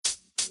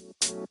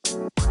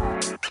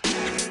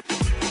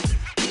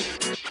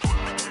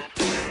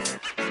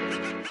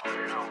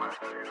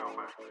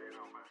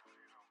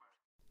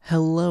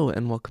Hello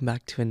and welcome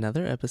back to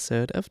another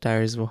episode of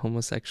Diaries of a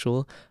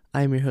Homosexual.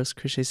 I'm your host,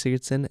 Krishay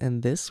Sigurdsson,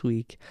 and this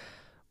week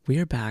we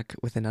are back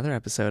with another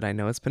episode. I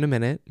know it's been a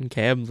minute,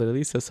 okay, I'm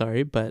literally so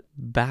sorry, but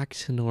back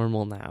to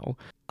normal now.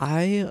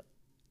 I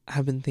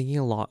have been thinking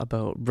a lot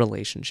about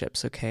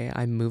relationships, okay?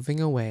 I'm moving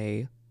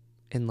away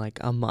in like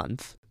a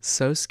month.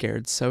 So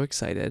scared, so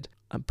excited,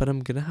 but I'm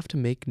gonna have to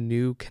make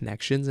new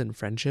connections and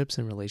friendships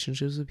and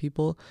relationships with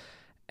people.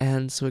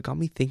 And so it got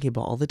me thinking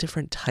about all the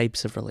different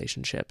types of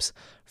relationships,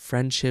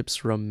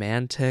 friendships,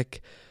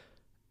 romantic,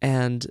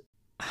 and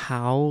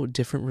how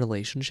different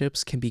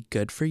relationships can be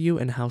good for you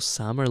and how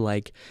some are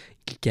like,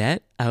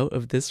 get out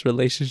of this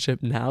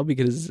relationship now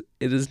because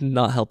it is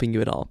not helping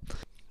you at all.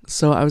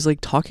 So I was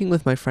like talking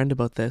with my friend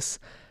about this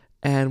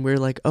and we are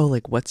like, oh,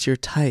 like, what's your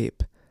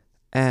type?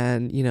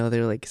 And, you know,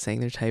 they're like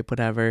saying their type,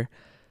 whatever.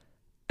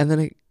 And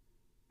then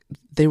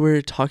they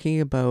were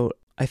talking about,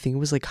 I think it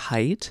was like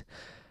height.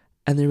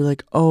 And they were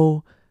like,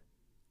 oh,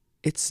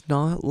 it's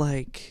not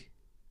like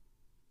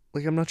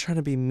I'm not trying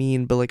to be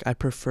mean, but like I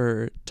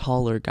prefer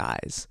taller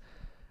guys.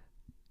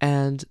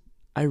 And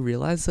I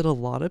realized that a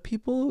lot of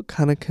people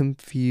kind of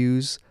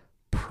confuse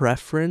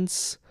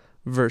preference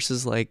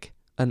versus like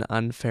an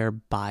unfair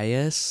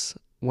bias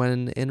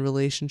when in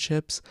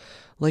relationships.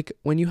 Like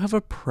when you have a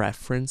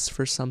preference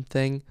for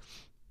something,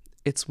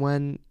 it's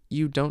when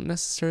you don't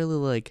necessarily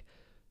like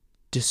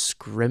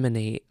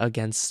discriminate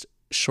against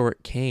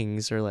short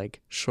kings or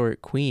like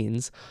short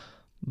queens,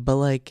 but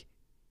like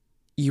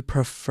you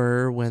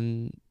prefer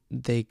when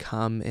they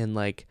come in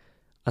like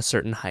a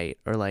certain height,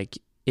 or like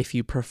if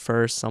you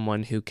prefer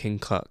someone who can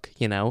cook,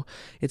 you know,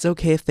 it's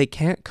okay if they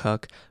can't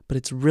cook, but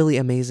it's really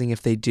amazing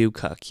if they do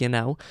cook, you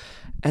know.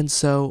 And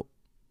so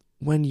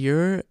when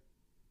you're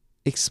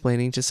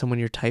explaining to someone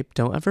your type,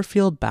 don't ever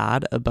feel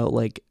bad about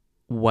like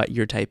what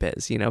your type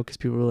is, you know, because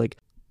people are like,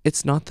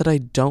 it's not that I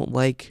don't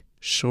like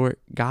short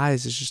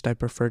guys, it's just I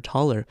prefer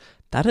taller.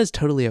 That is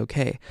totally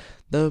okay.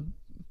 The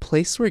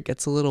place where it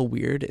gets a little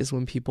weird is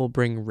when people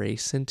bring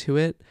race into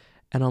it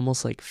and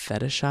almost like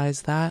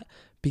fetishize that,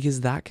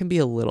 because that can be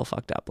a little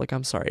fucked up. Like,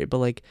 I'm sorry, but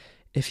like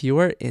if you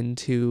are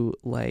into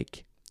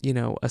like, you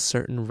know, a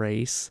certain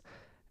race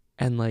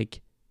and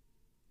like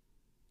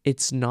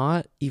it's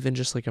not even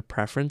just like a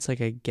preference,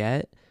 like I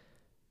get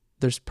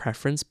there's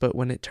preference, but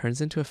when it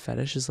turns into a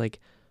fetish is like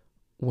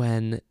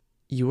when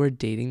you are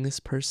dating this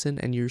person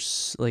and you're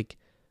like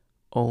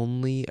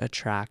only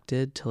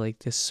attracted to like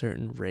this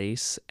certain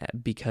race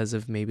because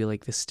of maybe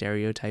like the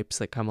stereotypes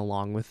that come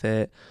along with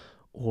it,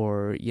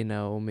 or you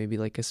know, maybe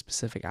like a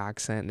specific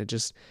accent,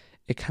 and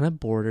it kind of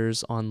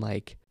borders on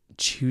like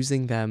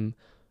choosing them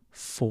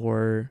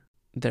for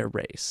their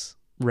race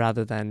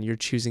rather than you're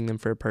choosing them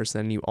for a person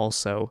and you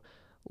also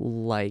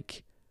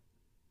like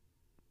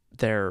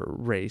their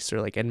race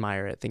or like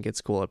admire it, think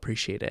it's cool,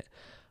 appreciate it.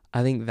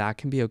 I think that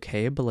can be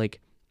okay, but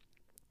like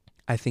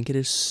I think it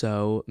is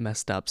so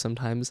messed up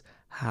sometimes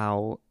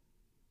how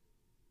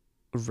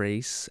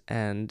race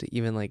and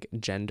even like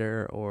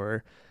gender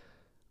or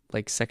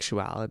like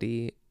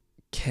sexuality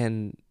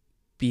can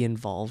be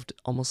involved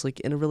almost like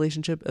in a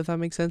relationship, if that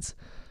makes sense.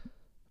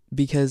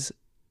 Because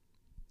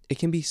it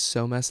can be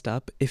so messed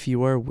up if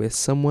you are with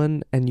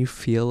someone and you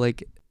feel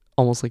like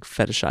almost like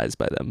fetishized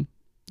by them.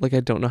 Like, I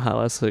don't know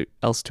how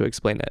else to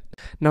explain it.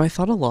 Now, I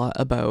thought a lot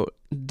about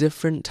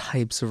different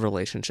types of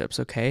relationships,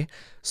 okay?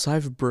 So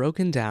I've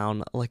broken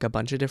down like a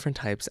bunch of different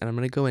types and I'm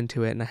going to go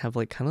into it, and I have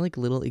like kind of like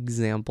little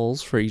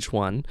examples for each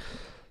one.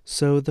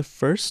 So the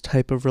first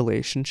type of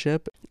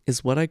relationship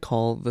is what I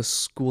call the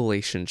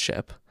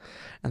schoolationship.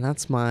 And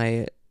that's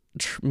me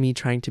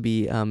trying to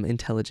be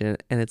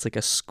intelligent, and it's like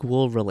a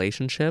school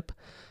relationship.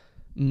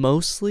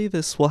 Mostly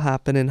this will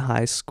happen in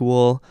high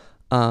school.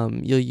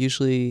 You'll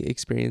usually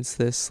experience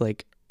this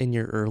like in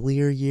your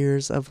earlier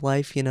years of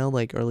life, you know,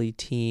 like early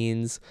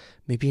teens,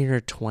 maybe in your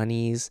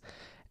 20s.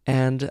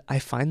 And I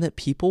find that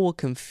people will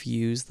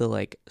confuse the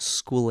like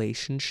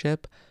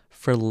schoolationship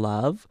for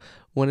love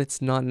when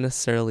it's not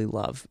necessarily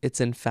love,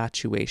 it's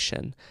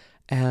infatuation.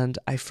 And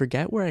I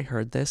forget where I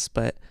heard this,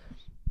 but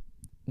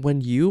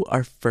when you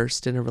are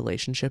first in a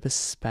relationship,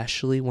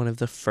 especially one of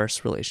the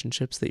first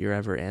relationships that you're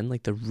ever in,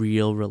 like the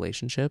real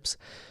relationships,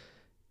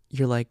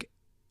 you're like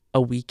a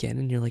week in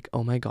and you're like,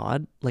 oh my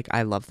God, like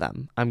I love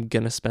them. I'm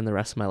going to spend the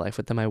rest of my life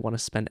with them. I want to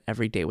spend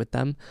every day with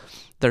them.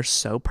 They're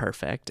so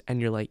perfect.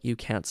 And you're like, you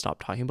can't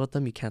stop talking about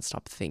them. You can't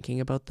stop thinking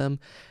about them.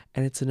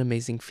 And it's an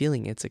amazing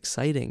feeling. It's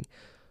exciting,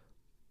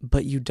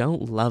 but you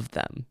don't love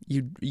them.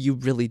 You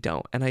really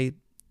don't. And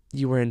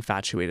you were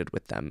infatuated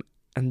with them.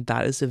 And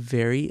that is a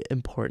very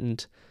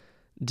important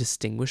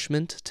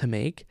distinguishment to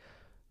make,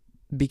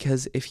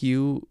 because if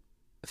you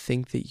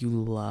think that you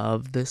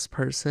love this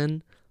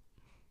person,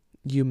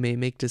 you may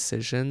make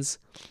decisions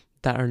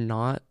that are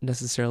not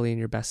necessarily in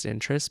your best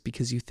interest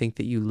because you think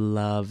that you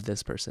love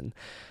this person.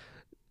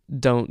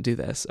 Don't do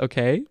this,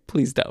 okay?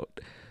 Please don't.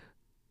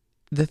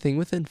 The thing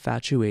with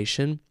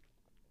infatuation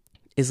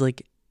is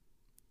like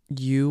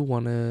you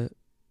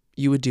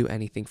would do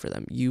anything for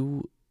them.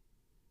 You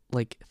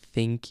like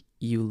think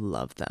you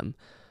love them.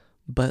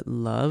 But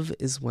love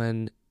is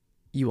when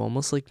you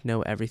almost like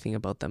know everything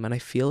about them. And I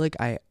feel like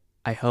I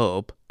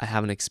hope I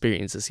haven't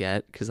experienced this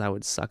yet, because that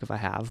would suck if I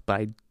have,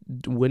 but I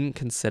wouldn't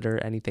consider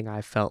anything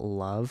I felt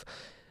love.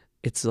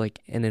 It's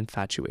like an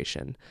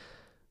infatuation,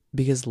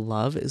 because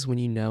love is when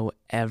you know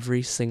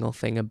every single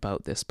thing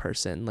about this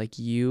person. Like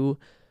you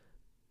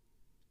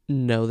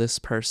know this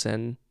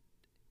person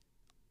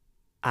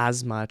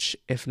as much,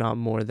 if not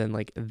more, than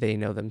like they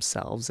know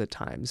themselves at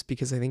times,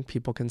 because I think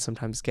people can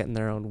sometimes get in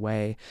their own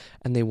way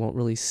and they won't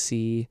really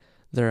see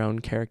their own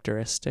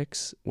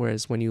characteristics,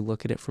 whereas when you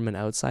look at it from an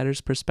outsider's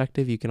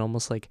perspective, you can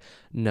almost like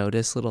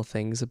notice little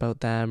things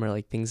about them, or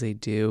like things they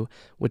do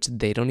which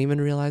they don't even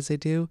realize they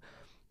do.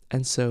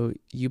 And so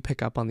you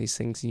pick up on these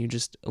things and you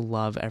just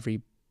love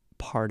every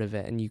part of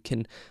it, and you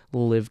can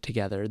live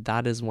together.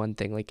 That is one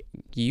thing. Like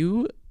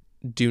you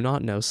do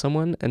not know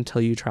someone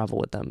until you travel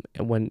with them,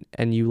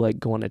 and you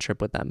like go on a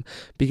trip with them,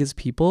 because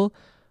people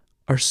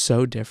are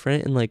so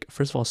different in like,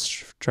 first of all,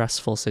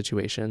 stressful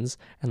situations,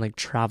 and like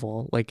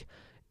travel. Like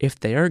if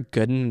they are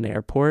good in an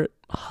airport,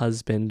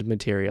 husband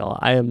material.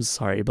 I am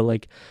sorry, but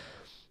like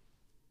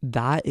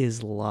that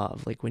is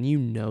love. Like when you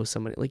know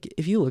somebody, like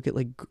if you look at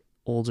like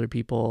older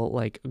people,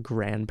 like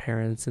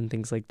grandparents and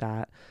things like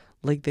that,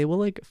 like they will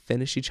like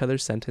finish each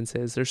other's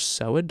sentences. They're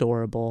so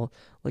adorable.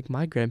 Like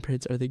my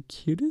grandparents are the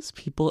cutest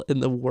people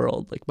in the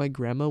world. Like my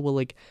grandma will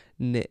like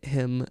knit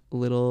him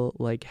little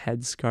like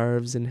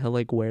headscarves, and he'll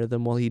like wear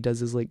them while he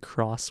does his like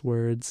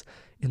crosswords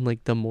in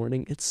like the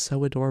morning. It's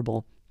so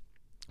adorable.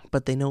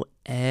 But they know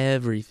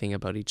everything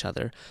about each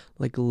other,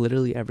 like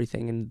literally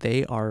everything, and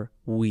they are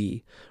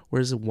we.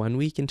 Whereas 1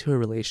 week into a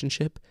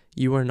relationship,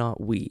 you are not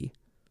we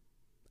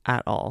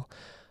at all.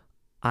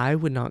 I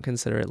would not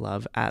consider it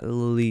love, at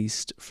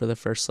least for the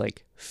first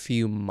like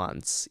few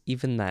months.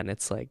 Even then,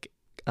 it's like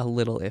a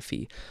little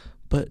iffy.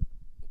 But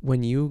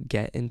when you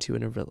get into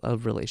a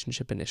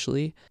relationship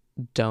initially,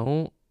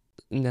 don't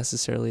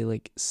necessarily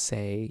like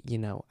say,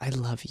 I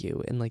love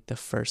you in like the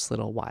first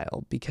little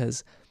while,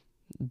 because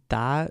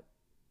that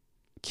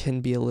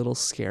can be a little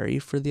scary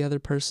for the other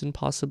person,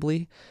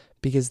 possibly,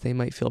 because they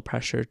might feel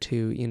pressure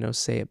to,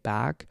 say it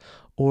back,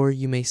 or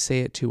you may say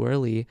it too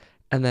early.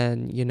 And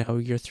then,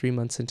 you're 3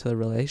 months into the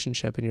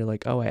relationship and you're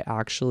like, oh, I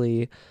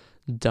actually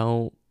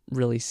don't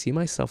really see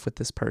myself with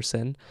this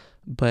person.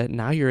 But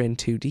now you're in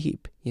too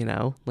deep,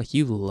 like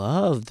you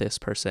love this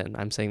person.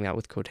 I'm saying that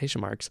with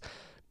quotation marks,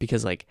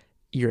 because like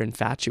you're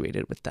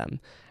infatuated with them.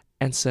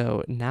 And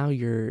so now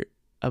you're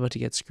about to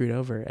get screwed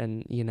over,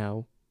 and,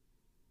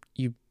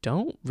 you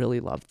don't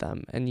really love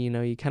them. And,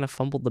 you kind of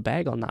fumbled the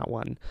bag on that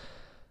one.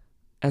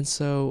 And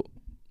so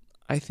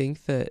I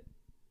think that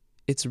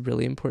it's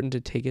really important to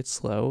take it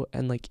slow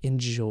and like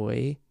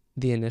enjoy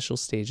the initial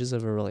stages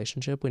of a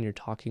relationship when you're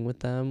talking with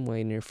them,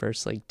 when you're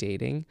first like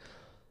dating.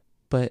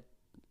 But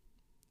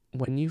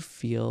when you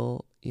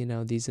feel,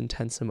 these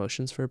intense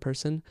emotions for a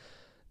person,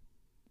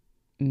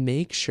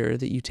 make sure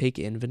that you take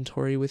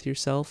inventory with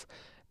yourself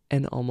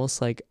and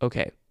almost like,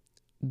 okay,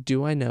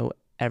 do I know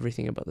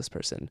everything about this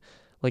person?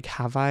 Like,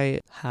 have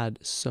I had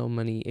so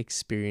many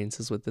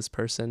experiences with this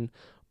person,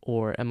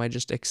 or am I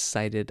just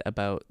excited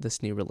about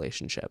this new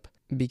relationship?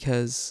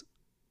 Because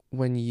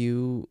when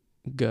you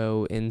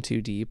go in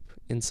too deep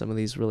in some of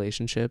these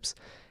relationships,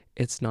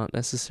 it's not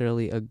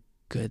necessarily a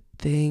good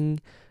thing,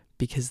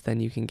 because then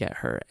you can get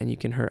hurt and you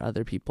can hurt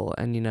other people.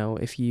 And,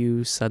 if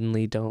you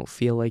suddenly don't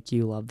feel like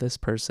you love this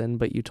person,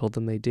 but you told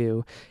them they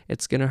do,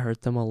 it's going to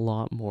hurt them a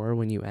lot more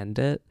when you end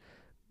it,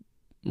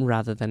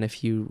 rather than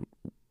if you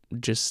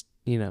just,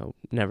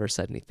 never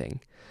said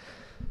anything.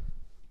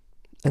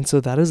 And so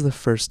that is the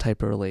first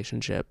type of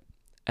relationship.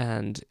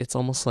 And it's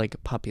almost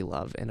like puppy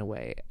love in a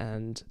way.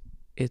 And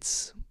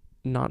it's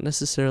not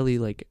necessarily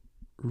like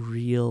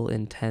real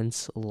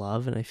intense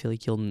love. And I feel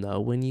like you'll know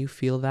when you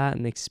feel that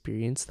and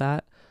experience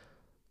that.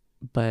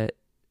 But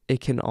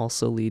it can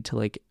also lead to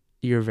like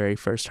your very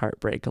first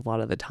heartbreak a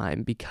lot of the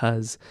time,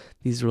 because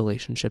these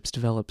relationships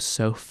develop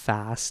so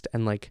fast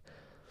and like,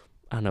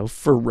 I don't know,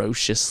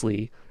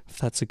 ferociously, if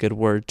that's a good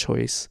word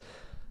choice.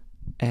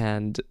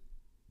 And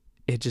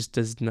it just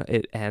does not,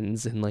 it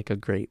ends in like a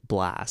great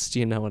blast.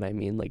 You know what I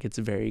mean? Like it's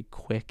very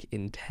quick,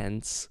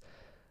 intense,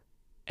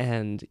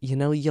 and you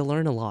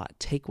learn a lot.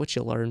 Take what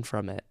you learn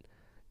from it.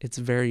 It's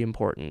very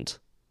important.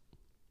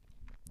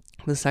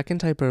 The second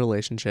type of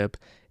relationship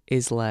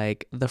is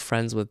like the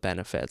friends with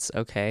benefits.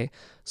 Okay.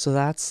 So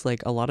that's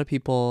like a lot of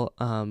people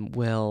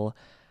will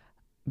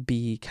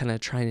be kind of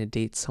trying to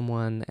date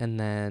someone, and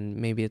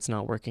then maybe it's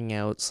not working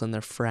out, so then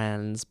they're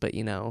friends, but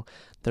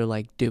they're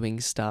like doing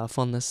stuff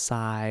on the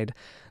side.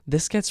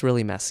 This gets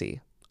really messy.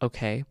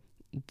 Okay.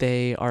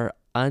 They are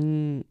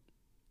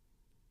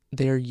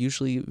they are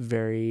usually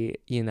very,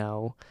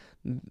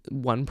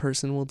 one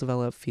person will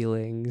develop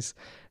feelings,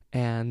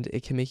 and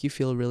it can make you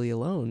feel really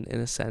alone in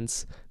a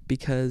sense,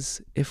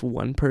 because if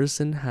one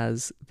person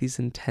has these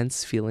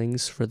intense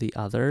feelings for the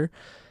other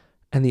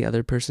and the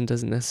other person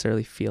doesn't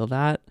necessarily feel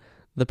that,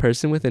 the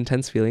person with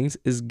intense feelings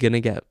is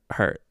gonna get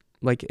hurt.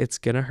 Like, it's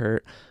gonna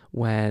hurt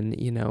when,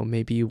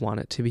 maybe you want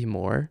it to be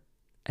more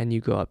and you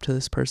go up to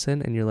this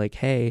person and you're like,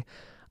 hey,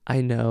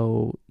 I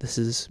know this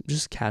is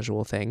just a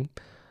casual thing,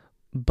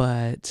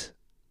 but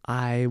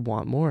I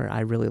want more.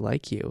 I really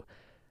like you.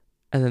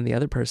 And then the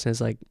other person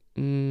is like,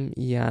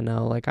 yeah,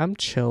 no, like I'm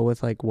chill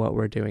with like what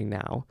we're doing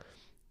now.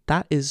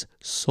 That is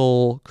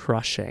soul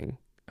crushing.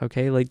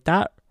 Okay. Like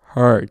that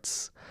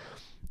hurts.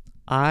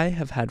 I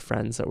have had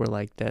friends that were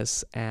like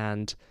this,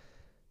 and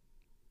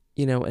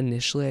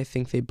initially I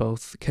think they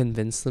both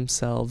convinced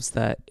themselves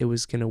that it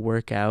was going to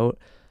work out,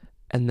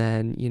 and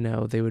then,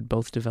 they would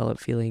both develop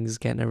feelings,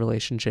 get in a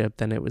relationship,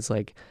 then it was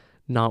like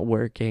not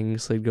working,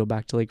 so they'd go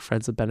back to like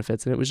friends with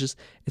benefits, and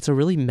it's a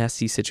really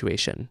messy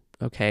situation,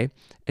 okay?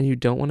 And you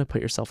don't want to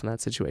put yourself in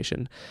that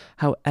situation.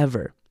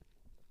 However,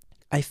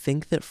 I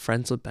think that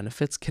friends with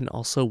benefits can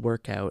also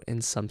work out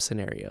in some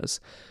scenarios,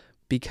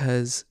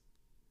 because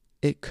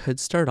it could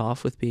start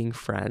off with being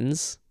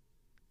friends,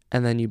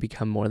 and then you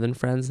become more than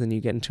friends, then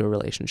you get into a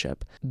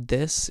relationship.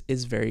 This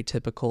is very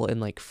typical in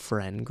like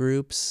friend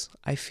groups.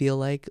 I feel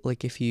like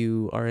if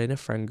you are in a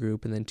friend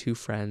group and then two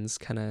friends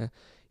kind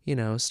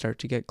of, start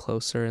to get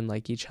closer and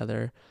like each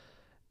other.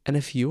 And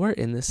if you are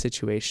in this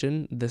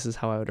situation, this is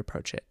how I would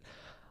approach it.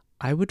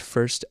 I would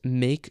first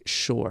make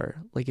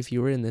sure, like if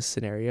you were in this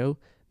scenario,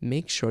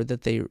 make sure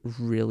that they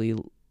really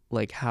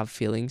like have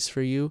feelings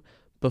for you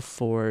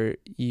before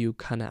you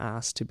kind of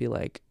ask to be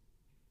like,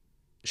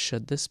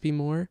 should this be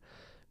more?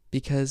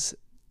 Because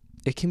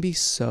it can be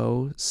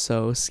so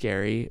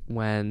scary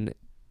when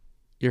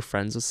you're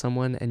friends with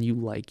someone and you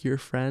like your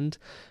friend,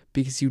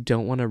 because you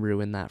don't want to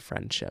ruin that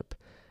friendship.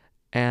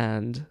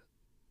 And,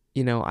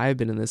 I've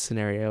been in this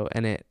scenario,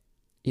 and it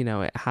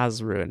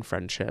has ruined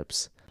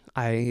friendships.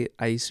 I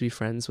used to be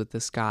friends with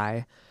this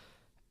guy,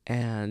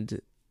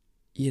 and,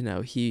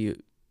 he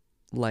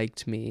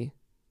liked me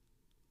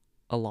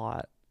a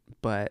lot,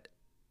 but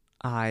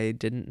I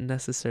didn't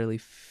necessarily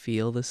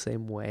feel the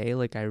same way.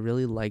 Like, I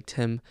really liked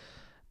him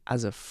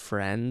as a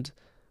friend,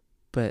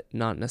 but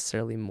not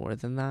necessarily more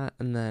than that.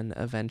 And then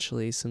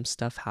eventually some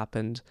stuff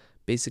happened.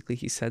 Basically,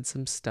 he said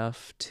some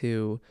stuff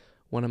to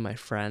one of my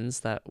friends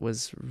that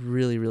was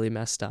really, really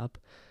messed up.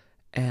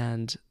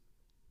 And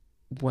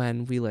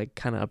when we like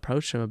kind of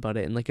approached him about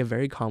it in like a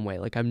very calm way,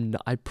 like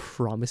I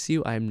promise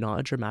you, I'm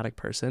not a dramatic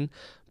person,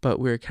 but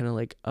we were kind of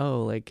like,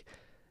 oh, like,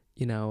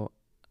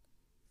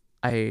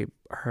 I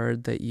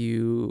heard that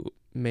you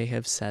may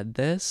have said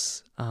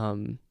this.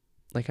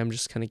 Like, I'm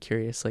just kind of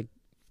curious, like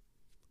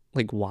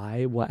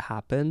why, what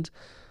happened?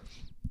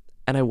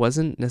 And I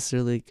wasn't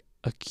necessarily like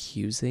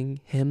accusing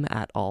him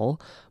at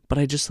all, but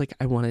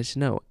I wanted to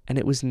know, and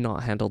it was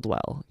not handled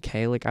well.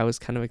 Okay. Like, I was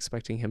kind of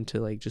expecting him to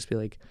like just be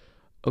like,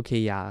 okay,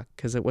 yeah.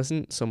 Cause it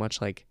wasn't so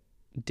much like,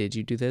 did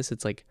you do this?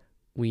 It's like,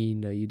 we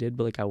know you did,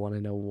 but like, I want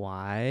to know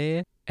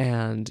why.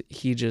 And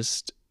he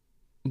just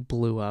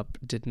blew up,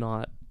 did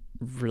not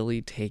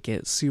really take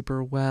it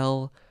super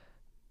well.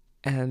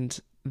 And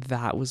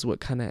that was what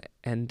kind of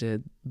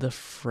ended the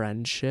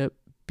friendship,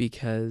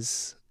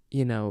 because,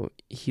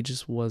 he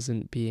just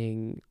wasn't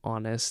being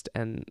honest.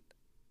 And,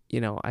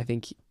 I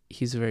think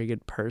he's a very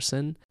good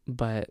person,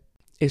 but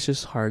it's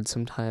just hard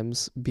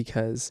sometimes,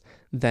 because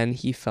then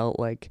he felt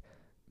like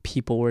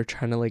people were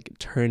trying to like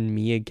turn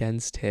me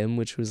against him,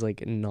 which was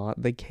like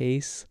not the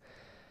case.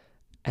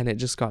 And it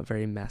just got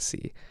very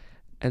messy.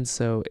 And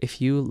so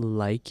if you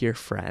like your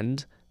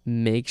friend,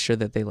 make sure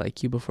that they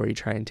like you before you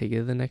try and take it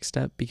to the next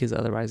step, because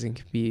otherwise it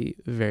can be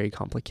very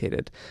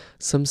complicated.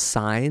 Some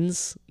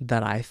signs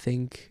that I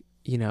think,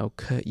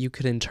 you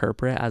could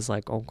interpret as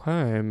like,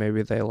 okay,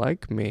 maybe they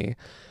like me,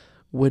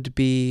 would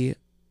be,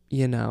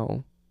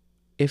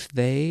 if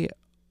they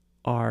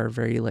are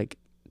very like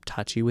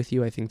touchy with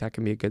you, I think that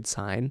can be a good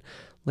sign.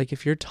 Like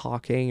if you're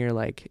talking or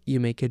like you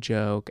make a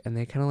joke and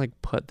they kind of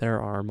like put their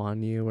arm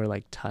on you or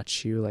like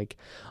touch you, like,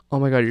 oh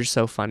my God, you're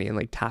so funny, and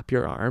like tap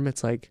your arm,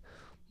 it's like,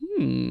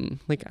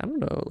 like, I don't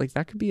know, like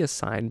that could be a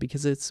sign,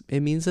 because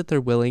it means that they're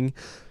willing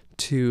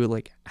to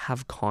like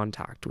have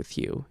contact with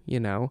you,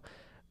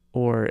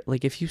 or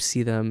like if you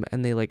see them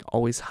and they like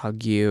always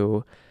hug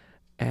you,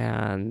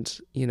 and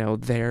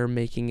they're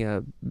making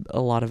a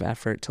lot of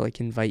effort to like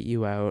invite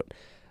you out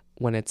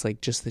when it's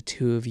like just the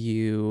two of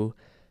you,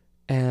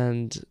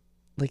 and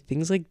like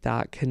things like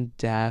that can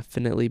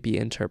definitely be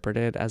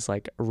interpreted as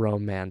like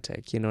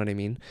romantic, you know what I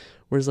mean?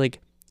 Whereas like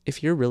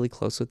if you're really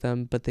close with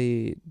them, but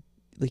they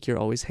like you're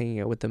always hanging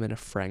out with them in a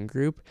friend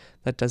group,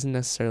 that doesn't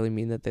necessarily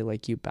mean that they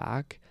like you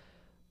back.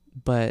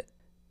 But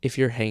if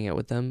you're hanging out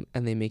with them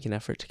and they make an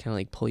effort to kind of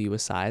like pull you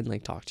aside and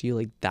like talk to you,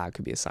 like that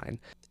could be a sign.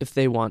 If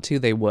they want to,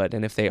 they would.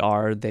 And if they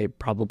are, they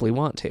probably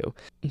want to.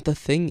 The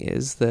thing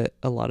is that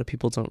a lot of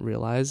people don't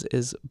realize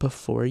is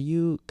before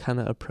you kind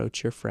of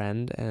approach your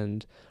friend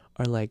and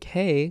are like,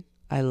 hey,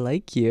 I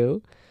like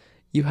you,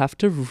 you have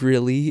to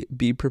really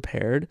be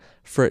prepared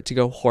for it to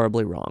go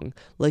horribly wrong.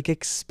 Like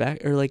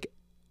expect, or like,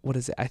 what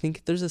is it? I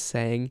think there's a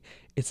saying,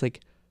 it's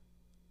like,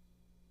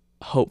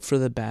 hope for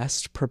the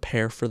best,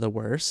 prepare for the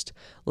worst.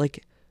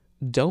 Like,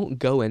 don't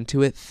go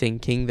into it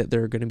thinking that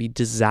there are going to be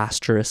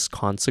disastrous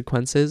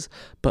consequences,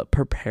 but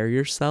prepare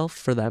yourself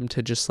for them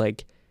to just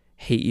like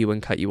hate you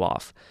and cut you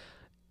off.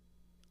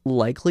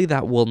 Likely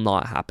that will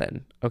not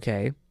happen,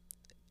 okay?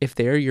 If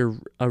they're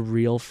a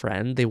real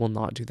friend, they will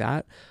not do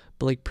that.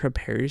 But like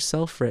prepare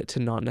yourself for it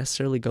to not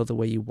necessarily go the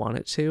way you want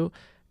it to,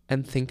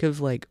 and think of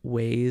like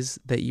ways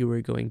that you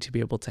are going to be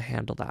able to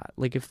handle that.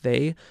 Like if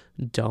they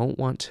don't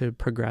want to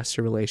progress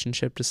your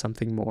relationship to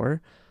something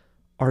more,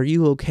 are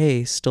you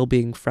okay still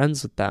being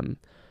friends with them?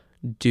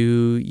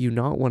 Do you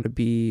not want to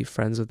be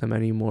friends with them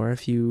anymore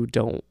if you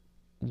don't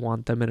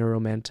want them in a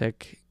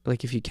romantic,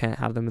 like if you can't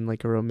have them in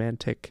like a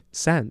romantic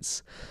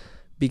sense?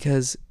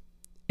 Because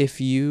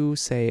if you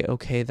say,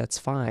 okay, that's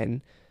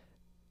fine,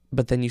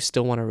 but then you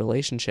still want a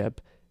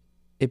relationship,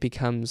 it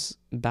becomes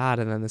bad.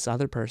 And then this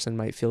other person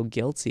might feel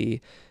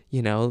guilty,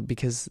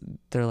 because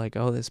they're like,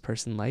 oh, this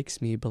person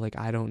likes me, but like,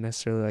 I don't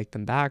necessarily like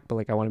them back, but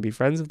like, I want to be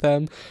friends with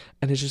them.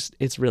 And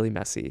it's really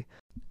messy.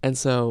 And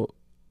so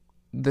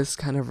this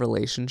kind of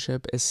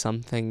relationship is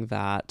something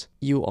that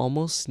you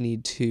almost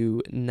need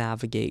to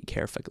navigate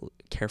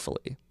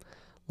carefully.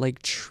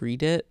 Like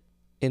treat it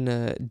in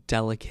a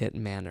delicate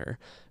manner,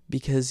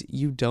 because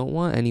you don't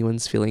want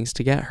anyone's feelings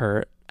to get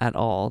hurt at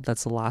all.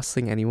 That's the last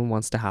thing anyone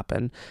wants to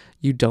happen.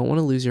 You don't want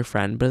to lose your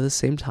friend, but at the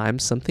same time,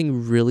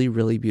 something really,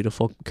 really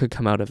beautiful could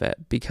come out of it.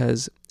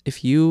 Because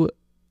if you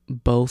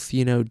both,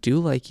 do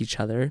like each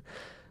other,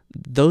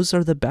 those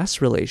are the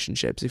best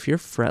relationships. If you're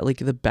like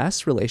the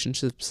best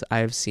relationships I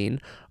have seen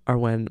are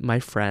when my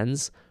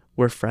friends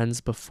were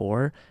friends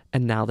before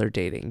and now they're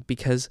dating.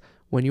 Because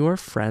when you are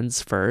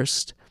friends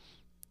first,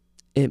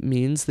 it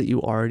means that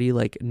you already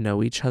like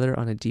know each other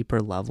on a deeper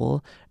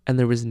level, and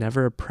there was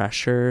never a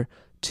pressure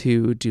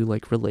to do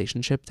like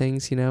relationship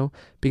things,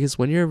 because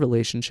when you're in a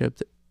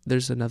relationship,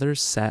 there's another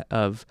set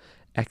of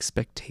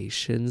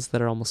expectations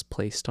that are almost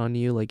placed on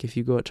you. Like if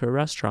you go out to a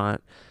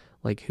restaurant,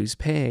 like who's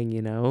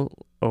paying,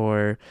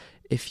 or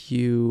if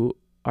you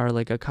are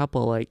like a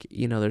couple, like,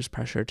 there's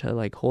pressure to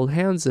like hold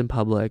hands in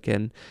public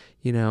and,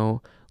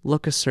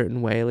 look a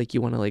certain way. Like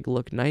you want to like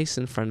look nice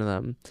in front of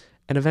them.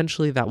 And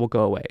eventually that will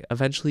go away.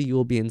 Eventually you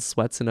will be in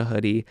sweats and a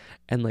hoodie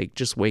and like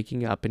just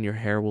waking up and your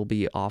hair will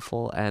be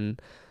awful.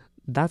 And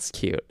that's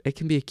cute. It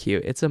can be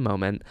cute. It's a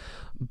moment.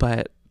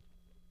 But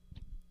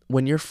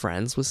when you're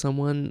friends with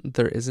someone,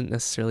 there isn't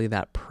necessarily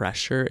that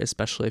pressure,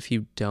 especially if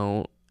you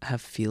don't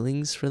have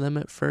feelings for them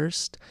at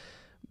first,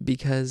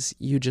 because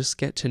you just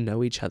get to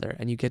know each other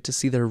and you get to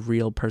see their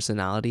real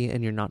personality,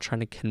 and you're not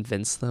trying to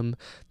convince them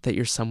that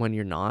you're someone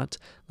you're not.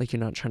 Like you're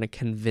not trying to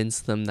convince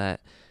them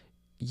that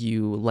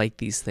you like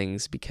these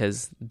things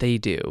because they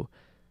do.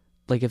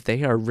 Like if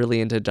they are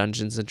really into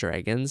Dungeons and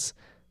Dragons,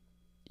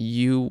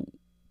 you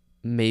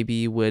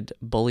maybe would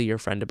bully your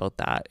friend about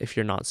that if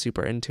you're not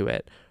super into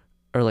it,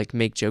 or like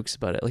make jokes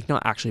about it. Like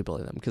not actually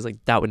bully them, because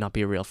like that would not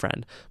be a real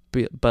friend,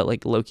 but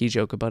like low-key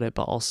joke about it,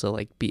 but also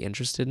like be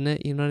interested in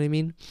it, you know what I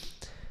mean?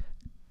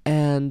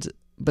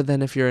 But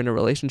then if you're in a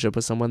relationship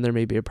with someone, there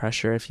may be a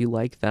pressure, if you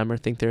like them or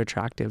think they're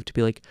attractive, to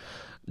be like,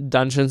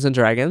 Dungeons and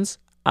Dragons?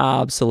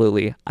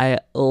 Absolutely. I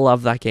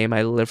love that game.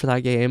 I live for that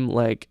game.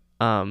 Like,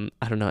 I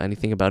don't know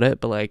anything about it,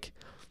 but like,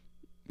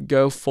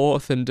 go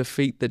forth and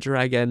defeat the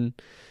dragon,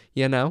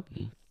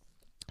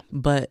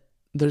 But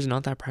there's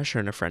not that pressure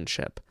in a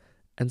friendship.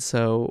 And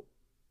so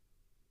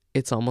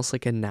it's almost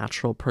like a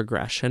natural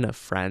progression of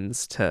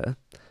friends to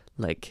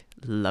like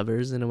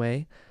lovers in a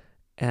way.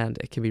 And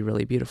it can be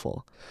really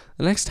beautiful.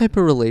 The next type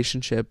of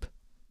relationship,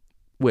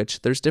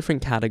 which there's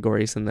different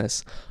categories in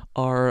this,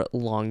 are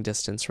long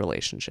distance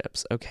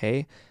relationships.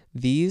 Okay.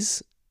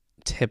 These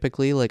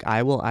typically, like I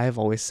have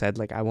always said,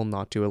 like I will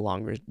not do a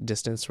long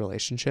distance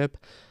relationship,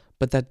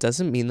 but that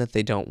doesn't mean that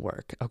they don't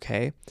work.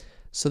 Okay.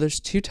 So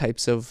there's two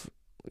types of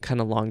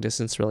kind of long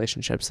distance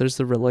relationships. There's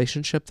the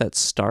relationship that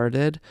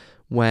started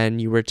when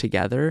you were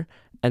together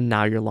and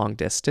now you're long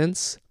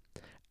distance.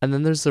 And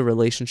then there's the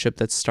relationship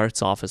that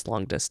starts off as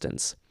long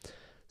distance.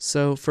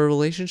 So for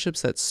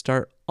relationships that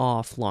start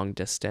off long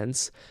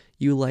distance,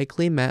 you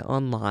likely met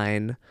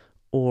online,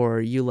 or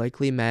you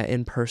likely met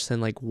in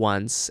person like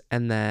once,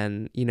 and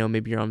then,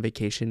 maybe you're on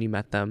vacation, you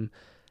met them,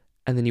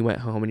 and then you went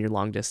home and you're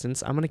long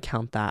distance. I'm going to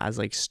count that as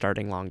like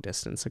starting long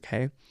distance,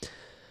 okay?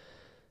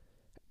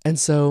 And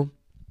so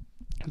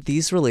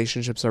these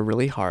relationships are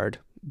really hard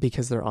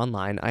because they're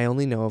online. I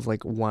only know of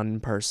like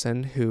one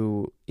person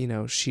who,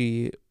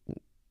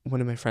 one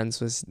of my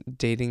friends was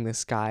dating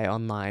this guy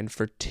online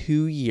for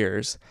 2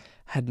 years,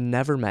 had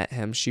never met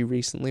him. She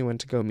recently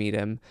went to go meet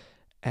him,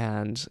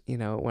 and, it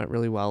went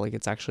really well. Like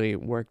it's actually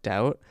worked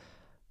out.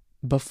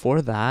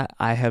 Before that,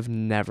 I have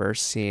never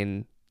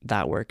seen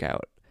that work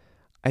out.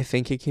 I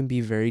think it can be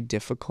very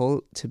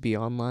difficult to be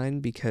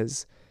online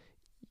because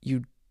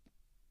you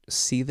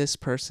see this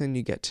person,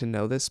 you get to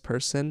know this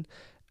person,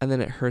 and then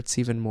it hurts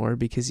even more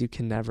because you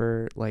can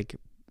never like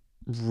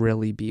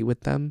really be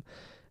with them.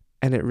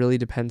 And it really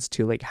depends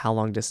too, like how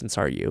long distance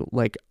are you?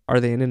 Like, are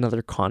they in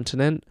another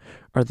continent?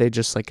 Are they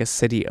just like a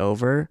city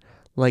over?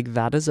 Like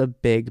that is a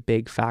big,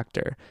 big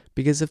factor,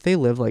 because if they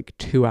live like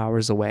 2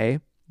 hours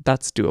away,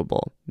 that's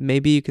doable.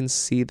 Maybe you can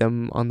see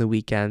them on the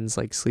weekends,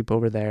 like sleep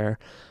over there.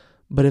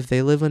 But if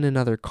they live on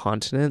another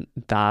continent,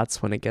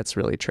 that's when it gets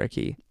really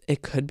tricky.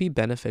 It could be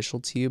beneficial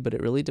to you, but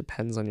it really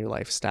depends on your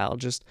lifestyle.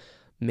 Just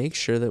make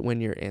sure that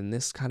when you're in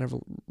this kind of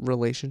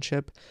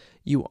relationship,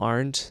 you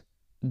aren't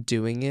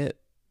doing it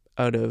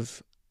out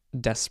of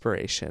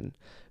desperation.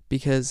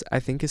 Because I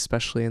think,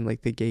 especially in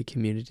like the gay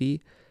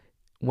community,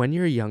 when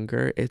you're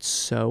younger, it's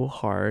so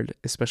hard,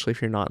 especially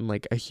if you're not in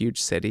like a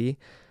huge city,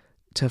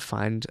 to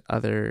find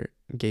other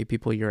gay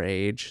people your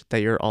age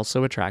that you're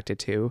also attracted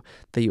to,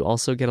 that you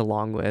also get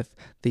along with,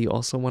 that you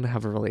also want to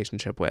have a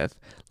relationship with.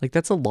 Like,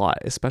 that's a lot,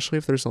 especially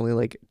if there's only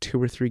like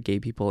 2 or 3 gay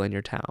people in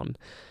your town,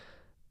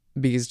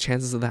 because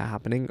chances of that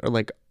happening are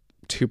like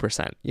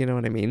 2%, you know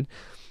what I mean?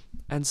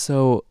 And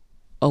so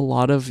a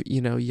lot of,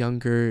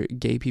 younger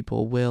gay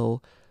people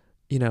will,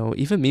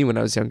 even me when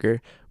I was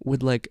younger,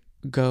 would like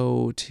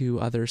go to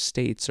other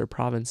states or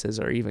provinces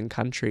or even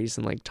countries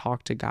and like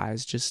talk to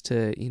guys just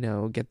to,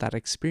 get that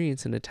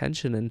experience and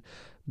attention and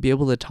be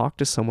able to talk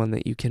to someone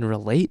that you can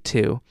relate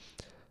to.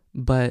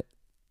 But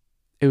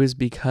it was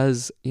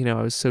because, I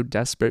was so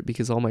desperate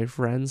because all my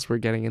friends were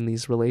getting in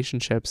these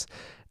relationships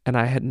and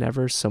I had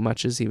never so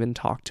much as even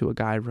talked to a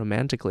guy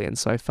romantically. And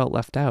so I felt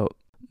left out.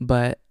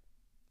 But,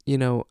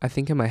 I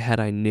think in my head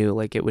I knew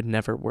like it would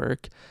never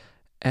work.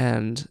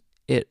 And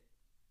it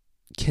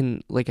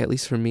can, like, at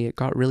least for me, it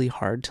got really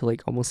hard to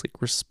like almost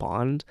like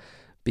respond,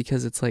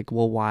 because it's like,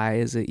 well, why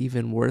is it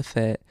even worth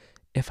it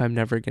if I'm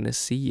never going to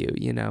see you?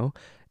 And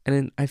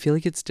then I feel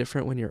like it's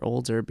different when you're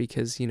older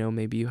because,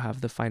 maybe you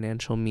have the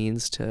financial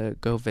means to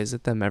go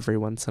visit them every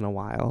once in a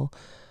while.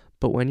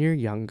 But when you're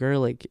younger,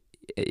 like,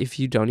 if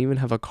you don't even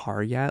have a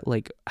car yet,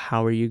 like,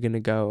 how are you going to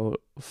go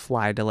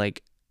fly to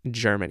like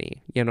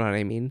Germany? You know what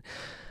I mean?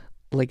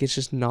 Like, it's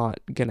just not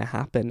gonna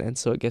happen. And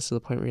so it gets to the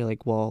point where you're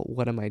like, well,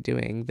 what am I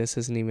doing? This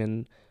isn't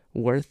even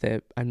worth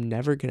it. I'm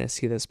never gonna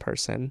see this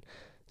person,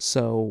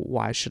 so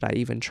why should I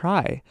even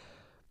try?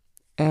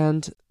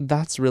 And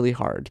that's really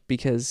hard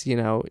because,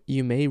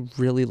 you may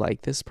really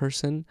like this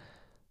person,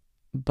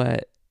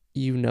 but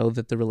you know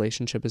that the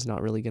relationship is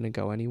not really going to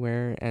go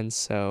anywhere, and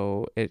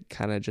so it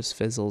kind of just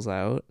fizzles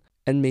out.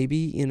 And maybe,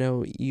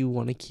 you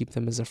want to keep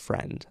them as a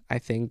friend. I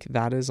think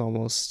that is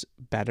almost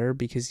better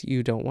because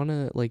you don't want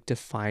to like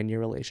define your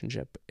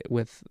relationship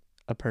with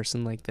a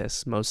person like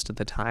this most of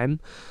the time,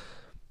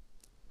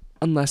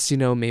 unless,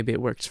 maybe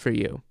it works for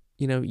you.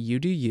 You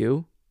do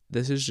you.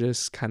 This is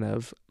just kind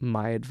of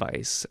my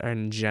advice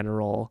and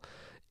general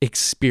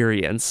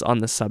experience on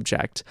the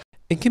subject.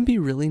 It can be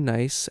really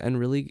nice and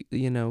really,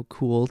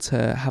 cool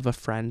to have a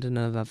friend in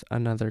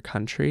another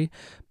country,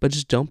 but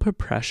just don't put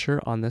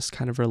pressure on this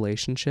kind of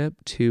relationship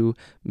to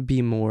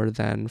be more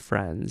than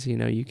friends.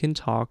 You can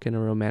talk in a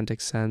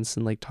romantic sense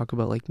and like talk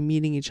about like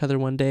meeting each other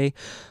one day,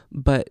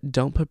 but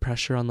don't put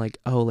pressure on like,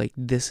 oh, like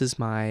this is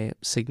my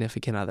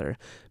significant other,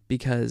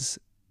 because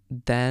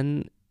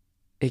then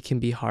it can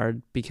be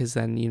hard, because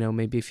then,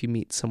 maybe if you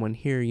meet someone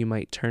here, you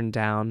might turn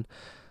down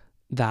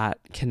that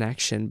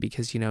connection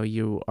because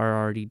you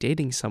are already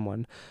dating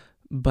someone.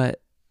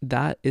 But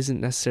that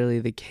isn't necessarily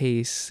the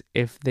case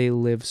if they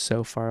live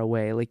so far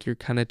away. Like, you're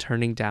kind of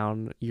turning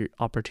down your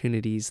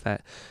opportunities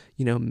that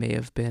may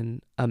have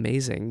been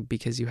amazing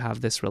because you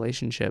have this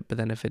relationship, but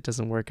then if it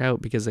doesn't work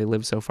out because they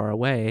live so far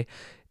away,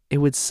 it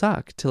would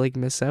suck to like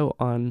miss out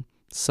on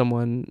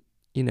someone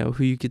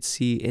who you could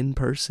see in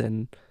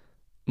person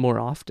more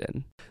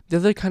often. The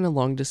other kind of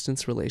long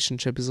distance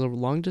relationship is a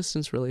long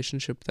distance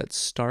relationship that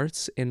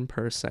starts in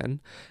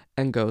person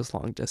and goes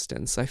long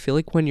distance. I feel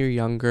like when you're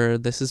younger,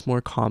 this is more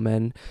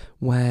common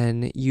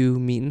when you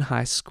meet in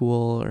high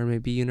school or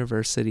maybe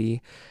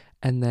university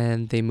and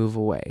then they move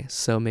away.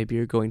 So maybe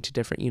you're going to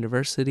different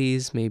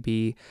universities,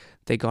 maybe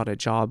they got a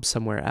job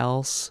somewhere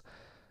else.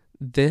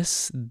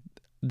 This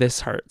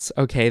hurts.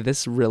 Okay,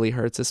 this really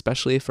hurts,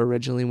 especially if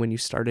originally when you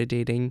started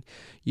dating,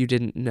 you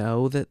didn't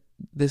know that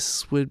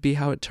this would be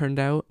how it turned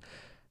out.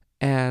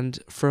 And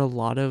for a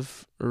lot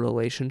of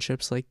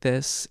relationships like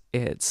this,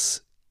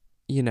 it's,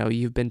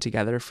 you've been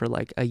together for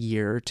like a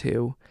year or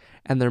two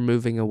and they're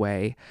moving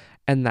away,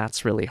 and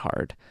that's really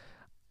hard.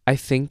 I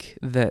think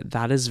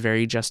that is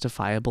very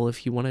justifiable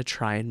if you want to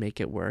try and make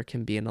it work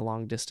and be in a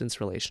long distance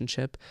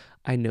relationship.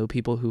 I know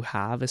people who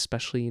have,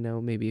 especially,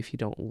 maybe if you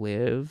don't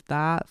live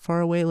that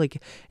far away,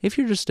 like if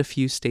you're just a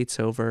few states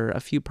over,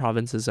 a few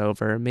provinces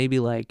over, maybe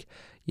like,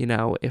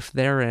 if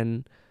they're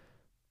in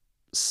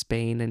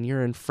Spain and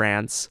you're in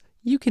France,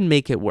 you can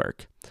make it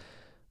work.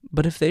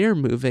 But if they are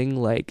moving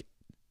like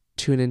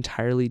to an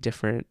entirely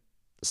different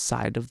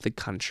side of the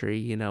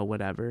country,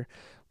 whatever,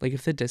 like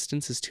if the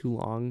distance is too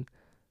long,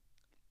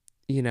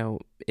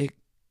 it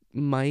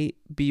might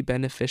be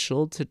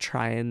beneficial to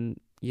try and,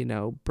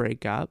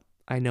 break up.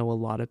 I know a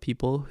lot of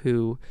people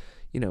who,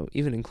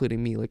 even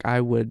including me, like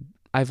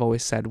I've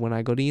always said when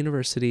I go to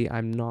university,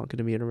 I'm not going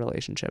to be in a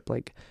relationship.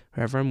 Like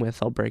whoever I'm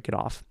with, I'll break it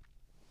off.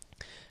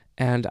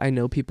 And I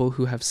know people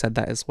who have said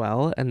that as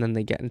well, and then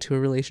they get into a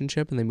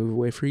relationship and they move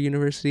away for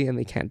university and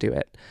they can't do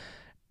it.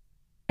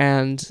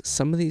 And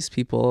some of these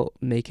people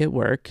make it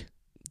work.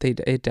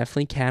 it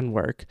definitely can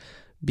work,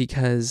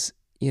 because,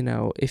 you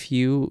know, if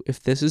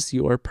this is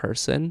your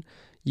person,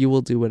 you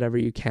will do whatever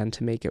you can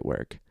to make it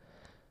work.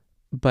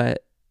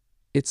 But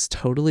it's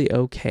totally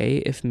okay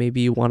if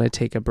maybe you want to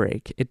take a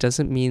break. It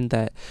doesn't mean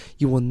that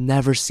you will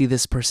never see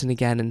this person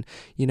again and,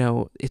 you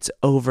know, it's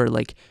over.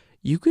 Like,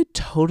 you could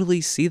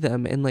totally see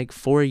them in like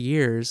 4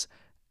 years,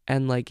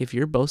 and like if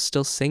you're both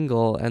still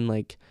single and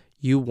like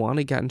you want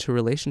to get into a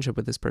relationship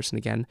with this person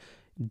again,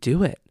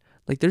 do it.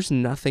 Like, there's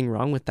nothing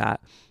wrong with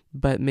that.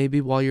 But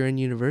maybe while you're in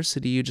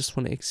university, you just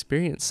want to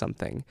experience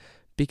something,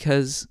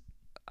 because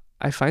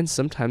I find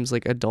sometimes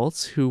like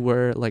adults who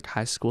were like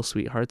high school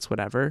sweethearts,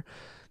 whatever,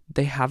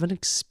 they haven't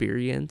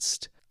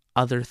experienced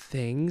other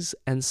things.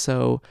 And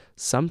so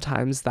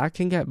sometimes that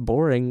can get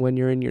boring when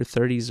you're in your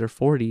 30s or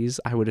 40s,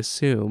 I would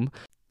assume.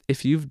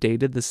 If you've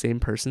dated the same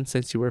person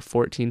since you were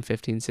 14,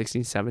 15,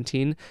 16,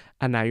 17,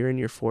 and now you're in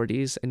your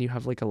 40s and you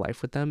have like a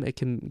life with them, it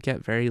can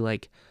get very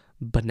like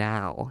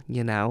banal,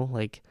 you know?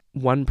 Like,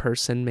 one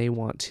person may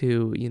want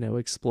to, you know,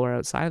 explore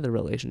outside of the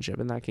relationship,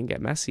 and that can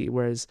get messy.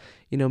 Whereas,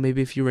 you know,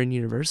 maybe if you were in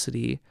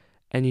university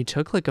and you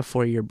took like a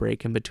 4-year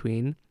break in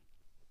between,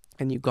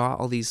 and you got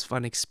all these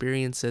fun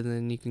experiences, and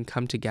then you can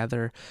come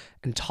together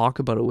and talk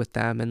about it with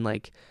them, and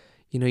like,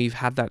 you know, you've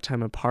had that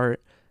time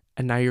apart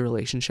and now your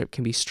relationship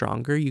can be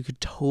stronger. You could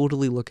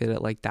totally look at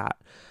it like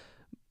that.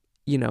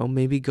 You know,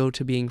 maybe go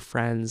to being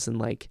friends, and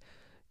like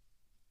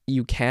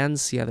you can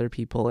see other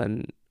people,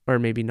 and or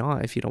maybe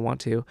not if you don't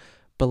want to,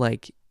 but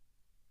like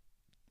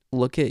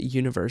look at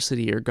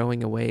university or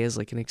going away as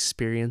like an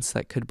experience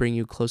that could bring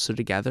you closer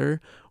together,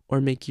 or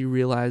make you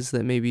realize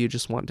that maybe you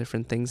just want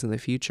different things in the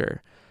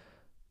future.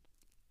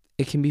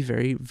 It can be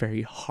very,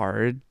 very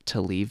hard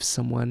to leave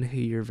someone who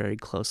you're very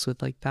close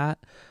with like that,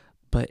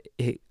 but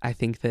I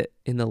think that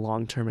in the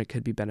long term it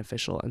could be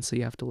beneficial, and so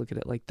you have to look at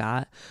it like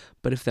that.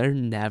 But if they're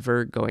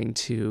never going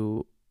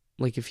to,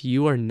 like, if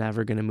you are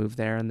never going to move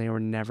there and they were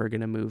never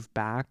going to move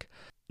back,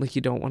 like,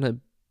 you don't want to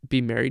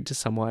be married to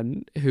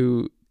someone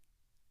who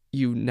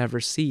you never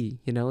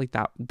see, you know, like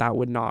that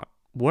would not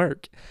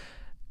work.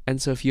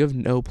 And so if you have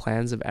no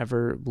plans of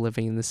ever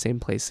living in the same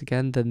place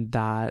again, then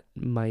that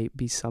might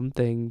be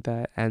something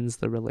that ends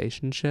the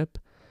relationship.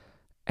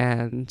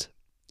 And,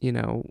 you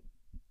know,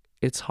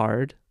 it's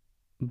hard,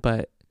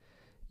 but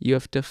you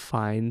have to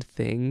find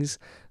things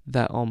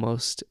that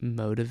almost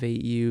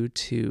motivate you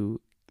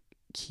to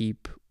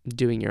keep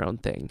doing your own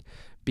thing.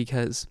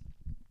 Because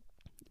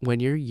when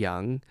you're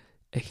young,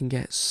 it can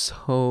get it's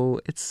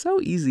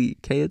so easy,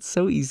 okay? It's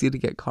so easy to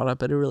get caught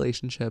up in a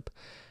relationship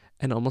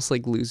and almost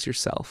like lose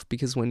yourself,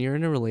 because when you're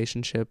in a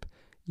relationship,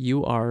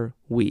 you are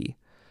we.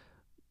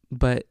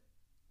 But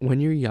when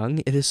you're young,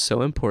 it is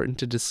so important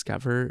to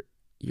discover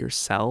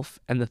yourself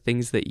and the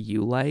things that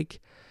you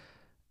like,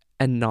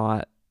 and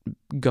not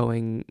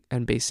going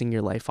and basing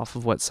your life off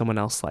of what someone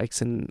else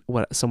likes and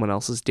what someone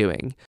else is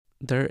doing.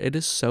 It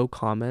is so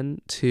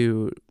common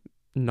to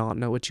not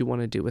know what you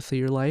want to do with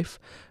your life,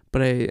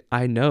 but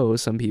I know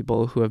some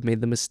people who have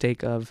made the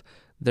mistake of,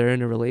 they're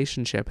in a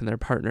relationship and their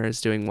partner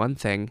is doing one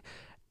thing,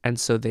 and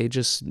so they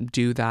just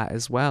do that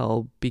as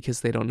well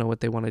because they don't know what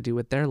they want to do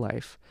with their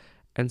life.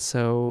 And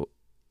so,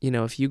 you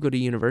know, if you go to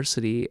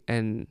university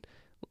in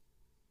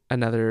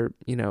another,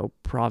 you know,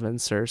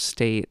 province or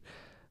state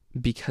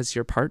because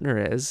your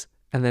partner is,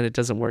 and then it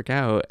doesn't work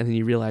out, and then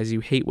you realize you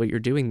hate what you're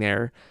doing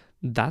there,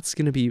 that's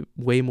going to be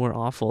way more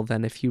awful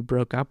than if you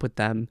broke up with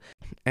them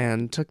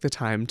and took the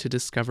time to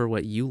discover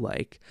what you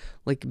like.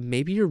 Like,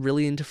 maybe you're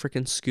really into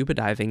freaking scuba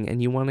diving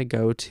and you want to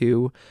go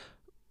to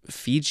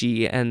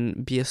Fiji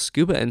and be a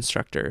scuba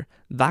instructor.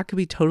 That could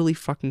be totally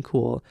fucking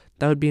cool.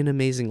 That would be an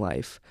amazing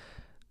life.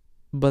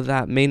 But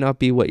that may not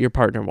be what your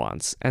partner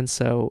wants. And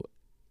so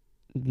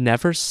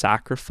never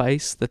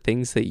sacrifice the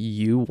things that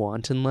you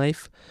want in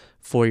life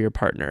for your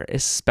partner,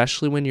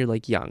 especially when you're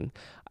like young.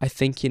 I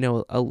think, you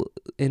know,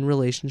 in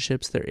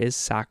relationships, there is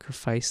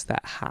sacrifice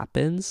that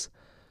happens,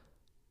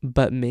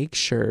 but make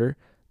sure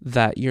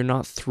that you're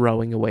not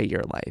throwing away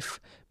your life,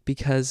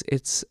 because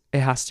it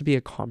has to be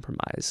a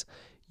compromise.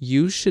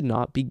 You should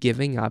not be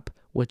giving up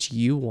what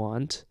you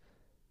want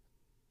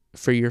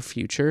for your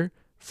future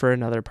for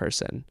another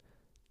person.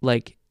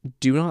 Like,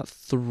 do not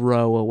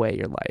throw away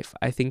your life.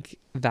 I think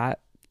that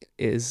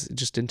is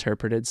just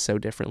interpreted so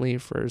differently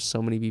for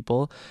so many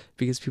people,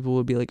 because people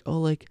would be like, oh,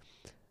 like,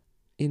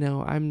 you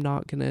know, I'm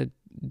not gonna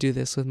do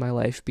this with my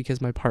life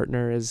because my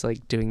partner is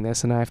like doing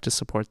this and I have to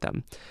support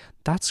them.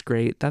 That's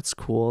great. That's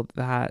cool.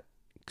 That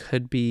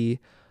could be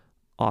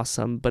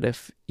awesome. But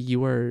if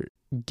you are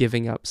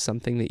giving up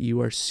something that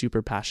you are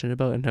super passionate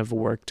about and have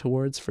worked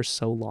towards for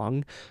so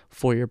long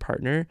for your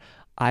partner,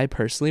 I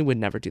personally would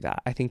never do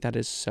that. I think that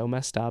is so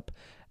messed up,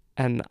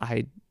 and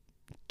I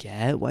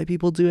get why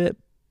people do it,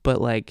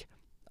 but like,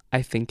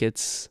 I think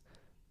it's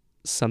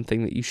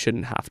something that you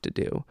shouldn't have to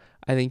do.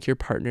 I think your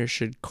partner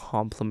should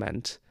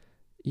complement,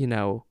 you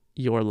know,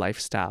 your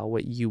lifestyle,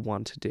 what you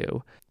want to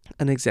do.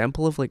 An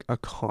example of like a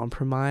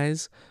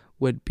compromise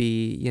would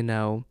be, you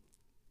know,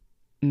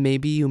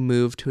 maybe you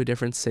move to a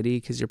different city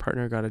because your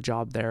partner got a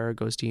job there or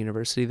goes to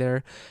university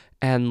there.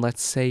 And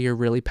let's say you're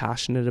really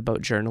passionate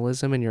about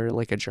journalism and you're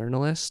like a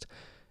journalist.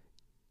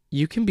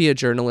 You can be a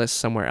journalist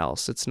somewhere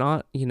else. It's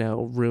not,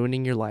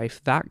 ruining your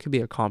life. That could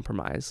be a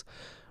compromise.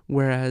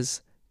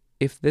 Whereas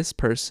if this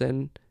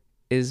person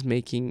is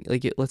making,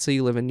 like, let's say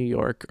you live in New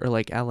York or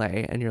like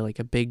LA and you're like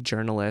a big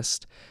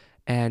journalist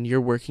and you're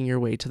working your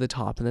way to the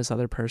top, and this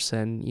other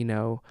person,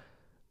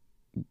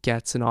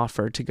 gets an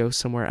offer to go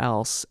somewhere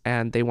else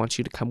and they want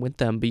you to come with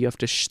them, but you have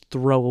to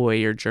throw away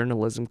your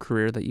journalism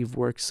career that you've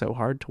worked so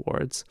hard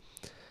towards.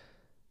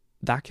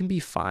 That can be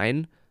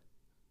fine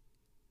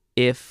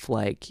if,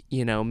 like,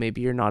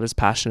 maybe you're not as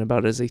passionate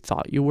about it as they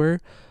thought you were,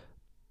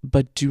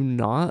 but do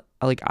not,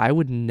 like, I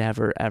would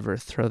never ever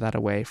throw that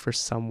away for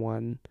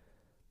someone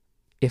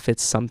if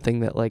it's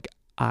something that, like,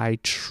 I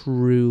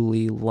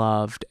truly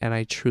loved and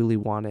I truly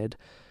wanted.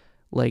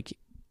 Like,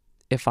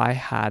 if I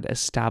had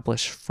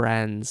established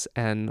friends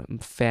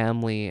and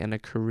family and a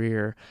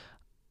career,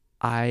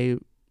 I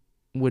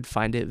would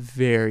find it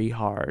very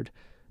hard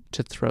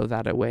to throw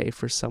that away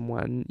for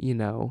someone,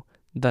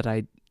 that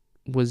I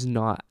was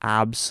not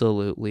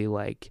absolutely,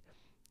 like,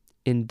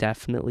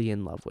 indefinitely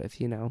in love with,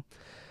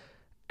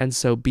 And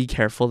so be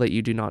careful that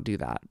you do not do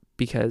that,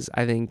 because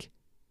I think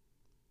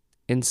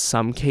in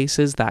some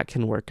cases that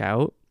can work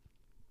out,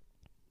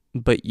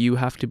 but you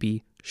have to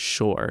be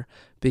sure,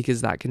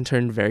 because that can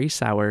turn very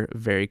sour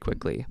very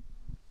quickly.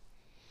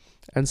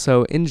 And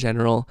so in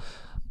general,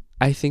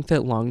 I think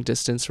that long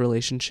distance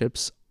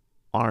relationships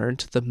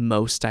aren't the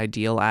most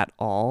ideal at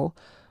all,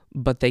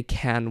 but they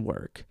can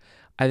work.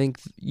 I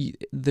think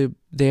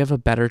they have a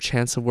better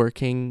chance of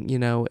working,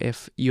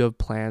 if you have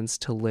plans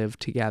to live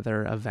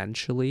together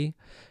eventually.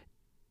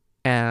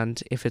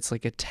 And if it's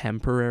like a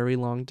temporary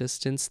long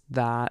distance,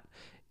 that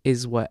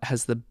is what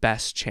has the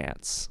best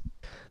chance.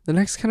 The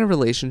next kind of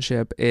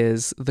relationship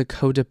is the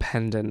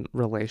codependent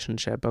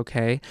relationship,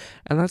 okay?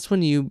 And that's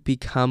when you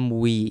become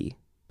we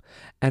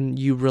and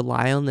you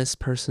rely on this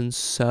person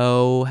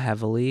so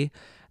heavily,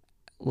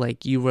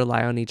 like you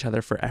rely on each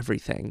other for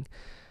everything.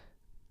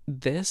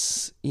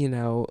 This,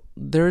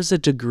 there's a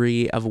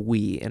degree of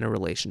we in a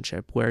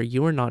relationship where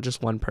you are not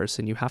just one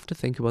person. You have to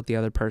think about the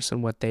other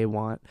person, what they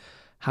want,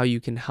 how you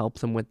can help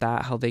them with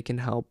that, how they can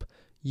help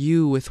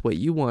you with what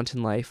you want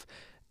in life.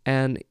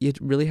 And it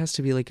really has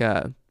to be like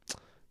a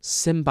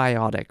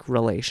symbiotic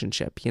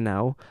relationship,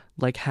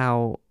 like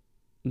how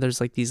there's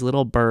like these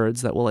little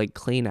birds that will like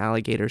clean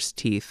alligators'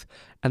 teeth,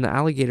 and the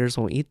alligators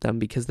won't eat them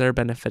because they're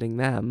benefiting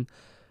them.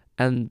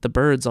 And the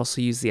birds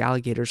also use the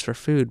alligators for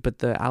food, but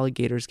the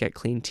alligators get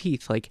clean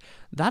teeth. Like,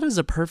 that is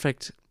a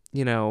perfect,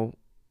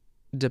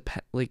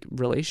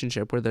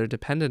 relationship where they're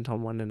dependent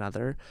on one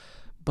another.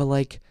 But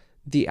like,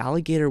 the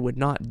alligator would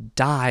not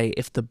die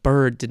if the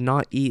bird did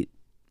not eat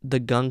the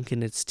gunk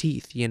in its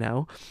teeth,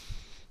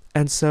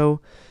 And so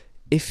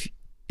if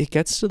it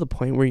gets to the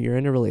point where you're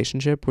in a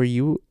relationship where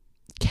you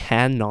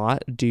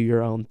cannot do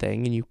your own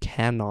thing and you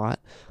cannot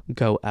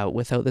go out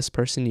without this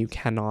person, you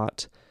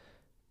cannot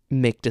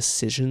make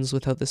decisions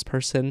without this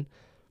person,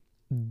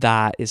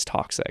 that is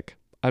toxic.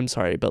 I'm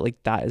sorry, but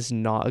like, that is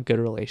not a good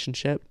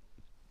relationship,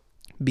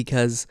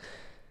 because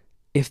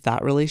if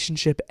that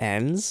relationship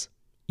ends,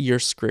 you're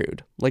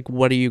screwed. Like,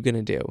 what are you going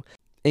to do?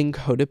 In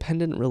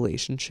codependent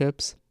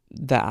relationships,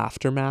 the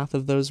aftermath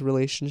of those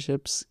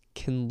relationships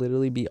can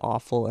literally be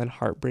awful and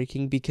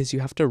heartbreaking, because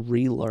you have to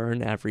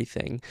relearn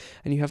everything,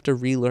 and you have to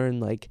relearn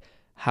like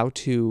how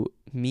to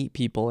meet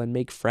people and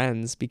make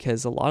friends,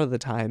 because a lot of the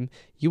time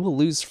you will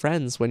lose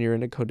friends when you're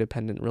in a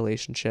codependent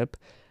relationship,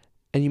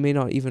 and you may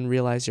not even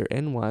realize you're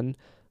in one.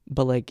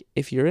 But like,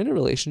 if you're in a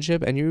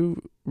relationship and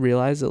you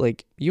realize that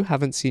like you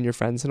haven't seen your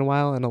friends in a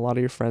while and a lot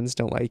of your friends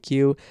don't like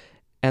you,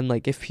 and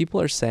like if people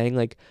are saying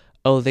like,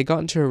 oh, they got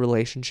into a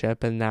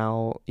relationship and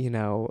now,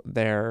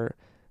 they're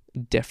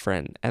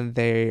different and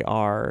they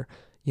are,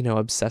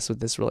 obsessed with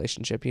this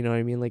relationship, you know what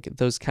I mean? Like,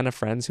 those kind of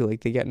friends who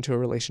like they get into a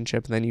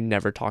relationship and then you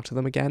never talk to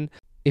them again.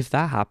 If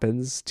that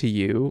happens to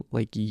you,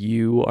 like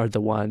you are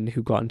the one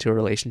who got into a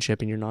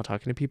relationship and you're not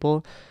talking to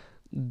people,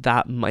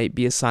 that might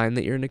be a sign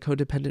that you're in a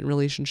codependent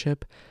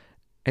relationship.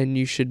 And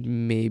you should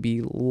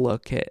maybe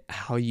look at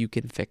how you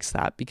can fix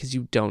that, because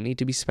you don't need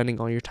to be spending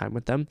all your time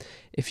with them.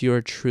 If you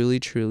are truly,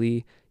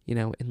 truly,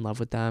 in love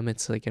with them,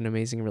 it's like an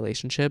amazing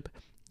relationship,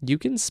 you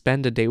can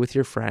spend a day with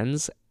your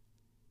friends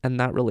and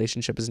that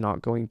relationship is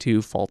not going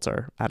to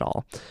falter at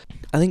all.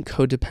 I think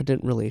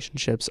codependent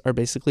relationships are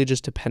basically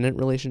just dependent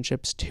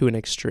relationships to an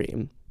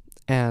extreme.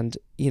 And,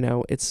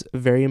 it's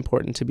very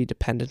important to be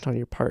dependent on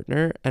your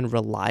partner and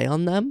rely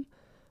on them.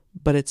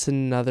 But it's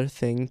another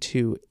thing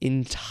to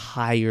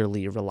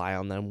entirely rely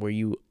on them, where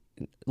you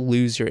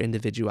lose your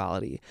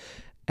individuality.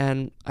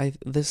 And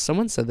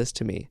someone said this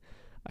to me.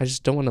 I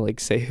just don't want to like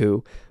say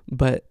who,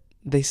 but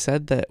they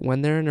said that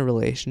when they're in a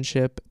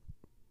relationship,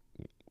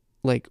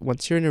 like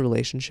once you're in a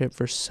relationship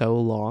for so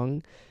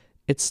long,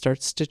 it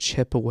starts to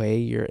chip away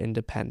your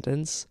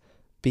independence,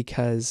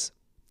 because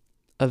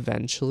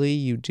eventually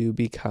you do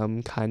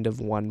become kind of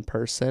one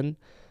person.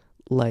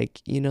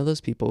 Like, you know,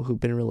 those people who've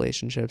been in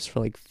relationships for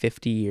like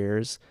 50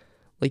 years,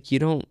 like, you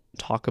don't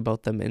talk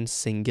about them in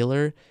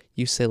singular.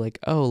 You say, like,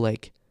 oh,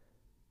 like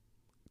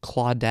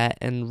Claudette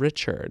and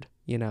Richard,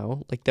 you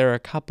know, like they're a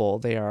couple,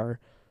 they are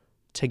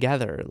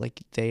together,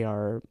 like they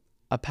are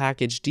a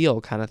package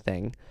deal kind of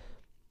thing.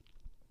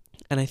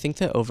 And I think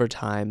that over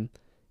time,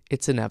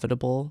 it's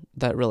inevitable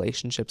that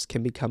relationships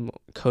can become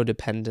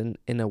codependent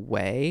in a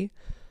way,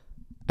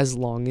 as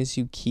long as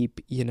you keep,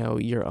 you know,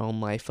 your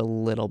own life a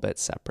little bit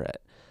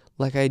separate.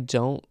 Like, I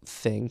don't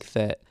think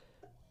that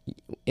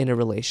in a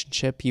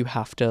relationship you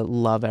have to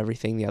love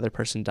everything the other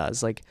person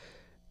does. Like,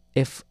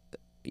 if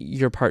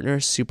your partner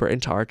is super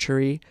into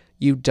archery,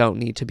 you don't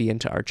need to be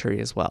into archery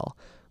as well.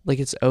 Like,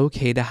 it's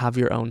okay to have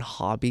your own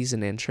hobbies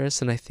and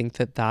interests, and I think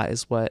that that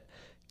is what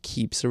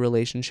keeps a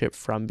relationship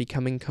from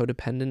becoming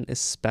codependent,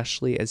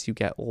 especially as you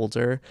get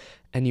older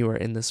and you are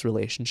in this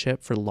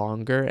relationship for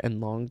longer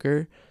and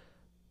longer.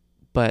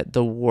 But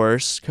the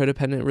worst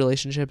codependent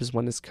relationship is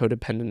when it's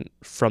codependent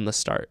from the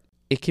start.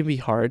 It can be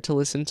hard to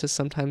listen to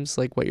sometimes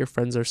like what your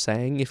friends are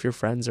saying if your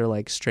friends are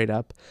like straight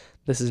up,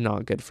 this is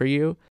not good for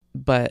you.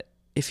 But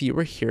if you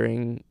were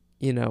hearing,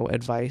 you know,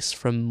 advice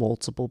from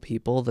multiple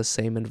people, the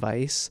same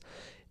advice,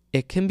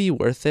 it can be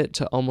worth it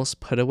to almost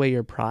put away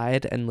your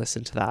pride and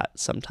listen to that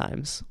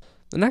sometimes.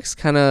 The next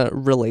kind of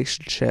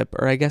relationship,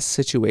 or I guess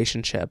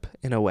situationship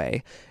in a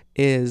way,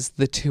 is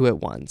the two at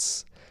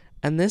once.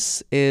 And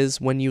this is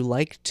when you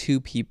like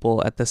two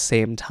people at the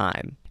same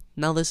time.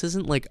 Now, this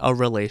isn't like a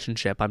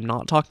relationship. I'm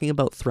not talking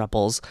about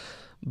thruples,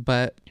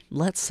 but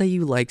let's say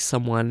you like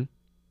someone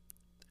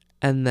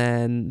and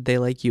then they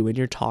like you and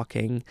you're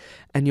talking,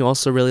 and you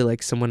also really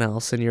like someone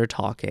else and you're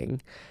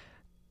talking.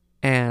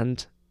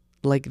 And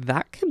like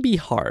that can be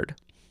hard,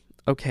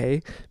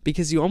 okay?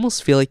 Because you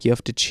almost feel like you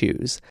have to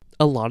choose.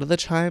 A lot of the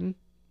time,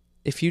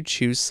 if you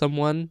choose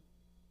someone,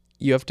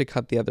 you have to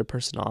cut the other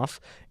person off,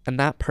 and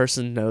that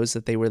person knows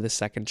that they were the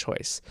second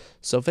choice.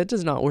 So if it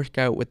does not work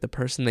out with the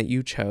person that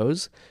you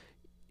chose,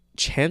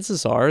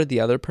 chances are the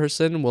other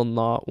person will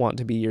not want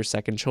to be your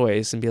second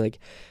choice and be like,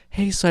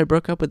 hey, so I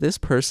broke up with this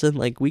person,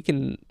 like we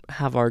can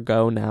have our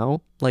go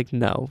now. Like,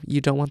 no,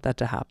 you don't want that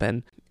to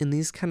happen. In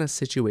these kind of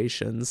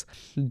situations,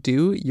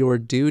 do your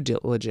due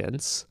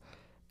diligence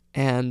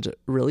and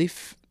really,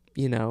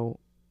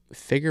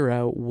 figure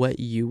out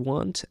what you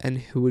want and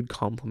who would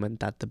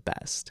complement that the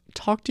best.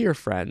 Talk to your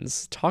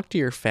friends, talk to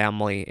your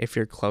family if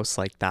you're close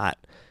like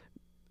that,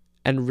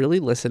 and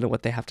really listen to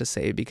what they have to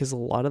say, because a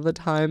lot of the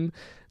time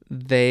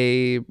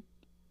they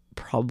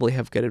probably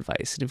have good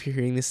advice. And if you're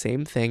hearing the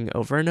same thing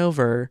over and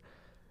over,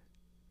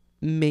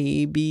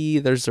 maybe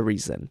there's a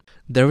reason.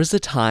 There was a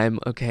time,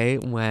 okay,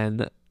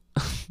 when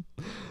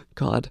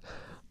God.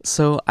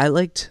 So I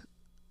liked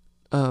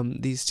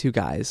these two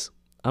guys.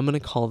 I'm going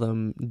to call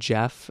them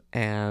Jeff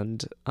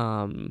and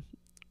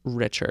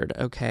Richard,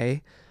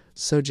 okay?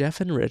 So Jeff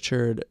and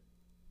Richard,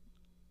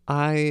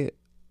 I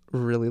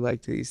really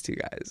liked these two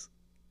guys.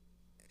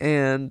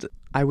 And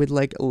I would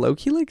like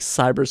low-key like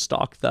cyber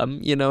stalk them,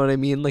 you know what I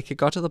mean? Like, it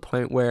got to the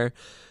point where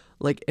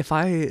like if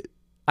I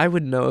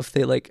would know if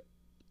they like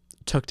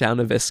took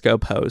down a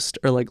Visco post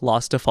or like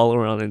lost a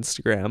follower on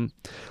Instagram.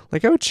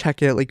 Like, I would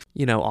check it like,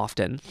 you know,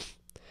 often.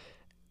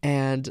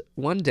 And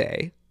one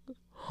day,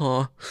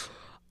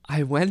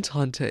 I went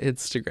onto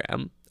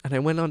Instagram and I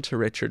went onto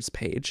Richard's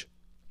page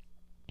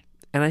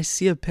and I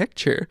see a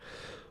picture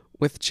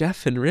with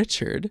Jeff and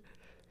Richard,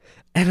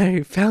 and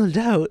I found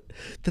out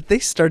that they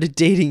started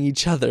dating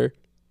each other.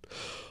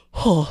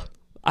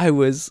 I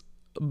was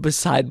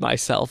beside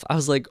myself. I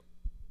was like,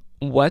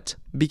 what?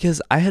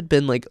 Because I had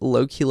been like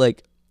low-key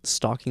like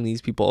stalking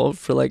these people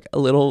for like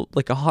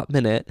a hot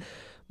minute,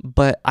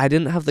 but I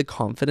didn't have the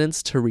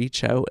confidence to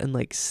reach out and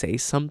like say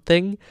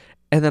something.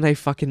 And then I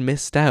fucking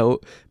missed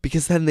out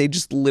because then they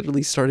just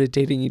literally started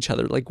dating each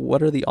other. Like,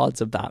 what are the odds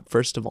of that,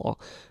 first of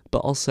all? But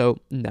also,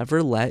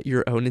 never let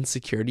your own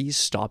insecurities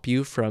stop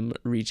you from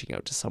reaching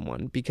out to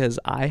someone, because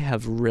I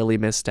have really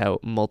missed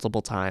out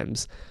multiple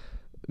times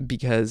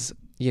because,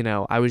 you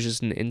know, I was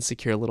just an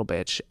insecure little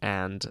bitch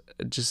and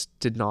just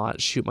did not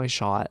shoot my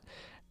shot.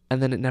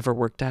 And then it never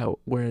worked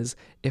out. Whereas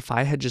if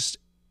I had just,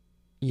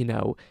 you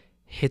know,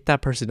 hit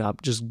that person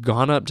up, just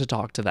gone up to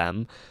talk to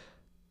them,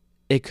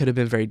 it could have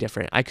been very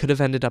different. I could have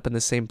ended up in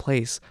the same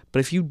place. But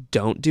if you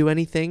don't do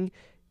anything,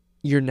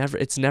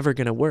 it's never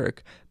going to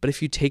work. But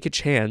if you take a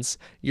chance,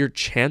 your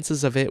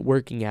chances of it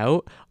working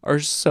out are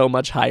so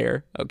much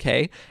higher,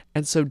 okay?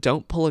 And so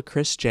don't pull a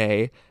Chris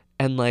J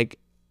and like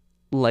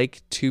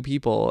two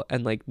people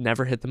and like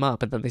never hit them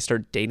up and then they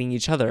start dating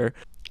each other,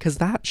 because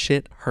that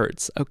shit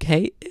hurts,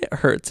 okay? It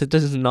hurts. It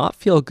does not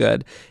feel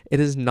good.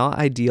 It is not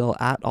ideal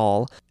at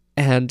all.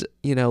 And,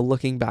 you know,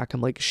 looking back,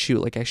 I'm like,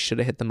 shoot, like I should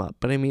have hit them up.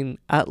 But I mean,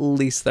 at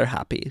least they're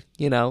happy,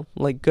 you know,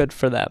 like good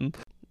for them.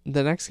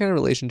 The next kind of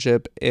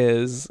relationship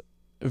is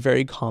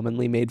very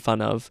commonly made fun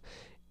of.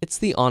 It's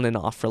the on and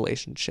off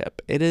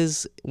relationship. It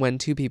is when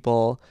two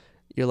people,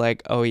 you're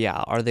like, oh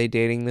yeah, are they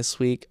dating this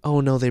week?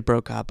 Oh no, they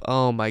broke up.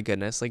 Oh my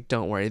goodness. Like,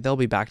 don't worry, they'll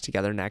be back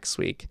together next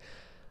week.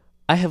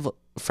 I have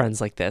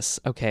friends like this,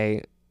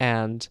 okay?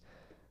 And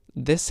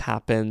this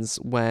happens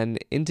when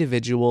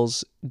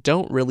individuals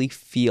don't really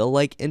feel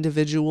like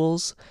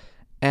individuals,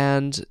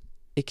 and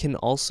it can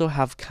also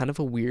have kind of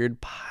a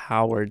weird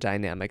power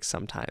dynamic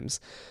sometimes.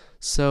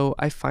 So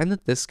I find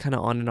that this kind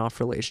of on and off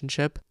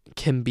relationship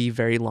can be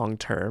very long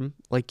term.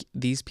 Like,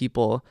 these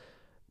people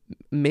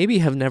maybe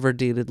have never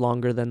dated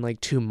longer than like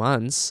 2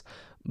 months,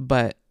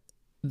 but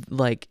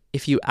like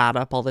if you add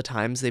up all the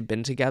times they've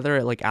been together,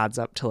 it like adds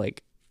up to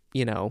like,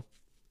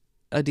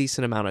 a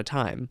decent amount of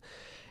time.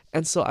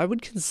 And so I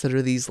would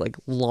consider these like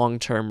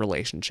long-term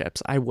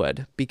relationships. I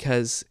would,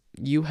 because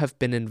you have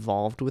been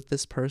involved with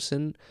this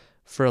person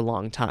for a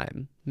long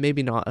time.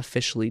 Maybe not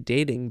officially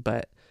dating,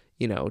 but,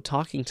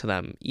 talking to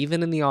them,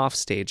 even in the off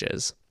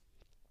stages.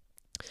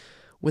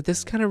 With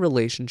this kind of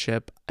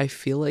relationship, I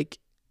feel like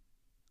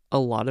a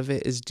lot of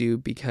it is due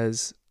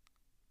because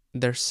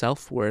their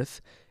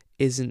self-worth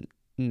isn't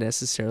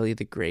necessarily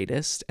the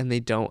greatest, and they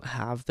don't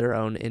have their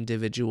own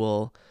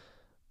individual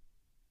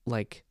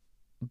like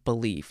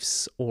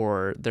beliefs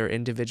or their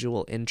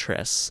individual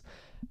interests.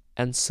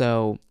 And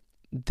so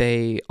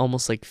they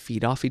almost like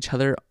feed off each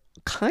other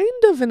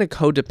kind of in a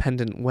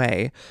codependent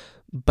way,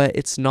 but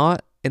it's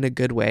not in a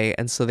good way.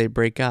 And so they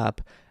break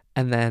up,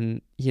 and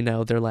then,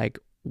 they're like,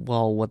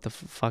 well, what the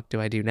fuck do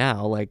I do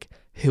now? Like,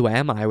 who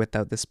am I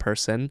without this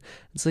person?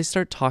 And so they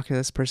start talking to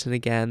this person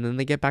again, then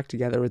they get back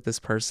together with this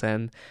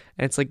person,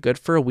 and it's like good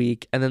for a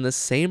week, and then the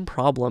same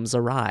problems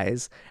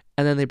arise,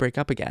 and then they break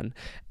up again.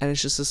 And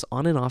it's just this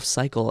on and off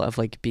cycle of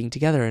like being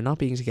together and not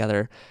being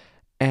together.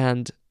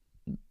 And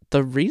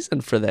the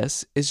reason for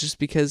this is just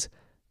because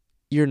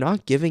you're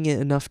not giving it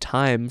enough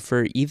time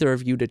for either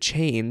of you to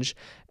change.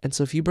 And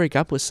so if you break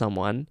up with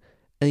someone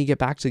and you get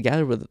back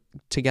together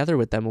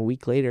with them a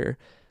week later,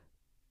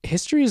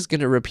 history is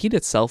going to repeat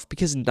itself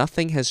because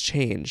nothing has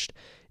changed.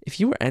 If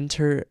you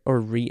enter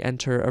or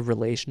re-enter a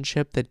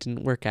relationship that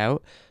didn't work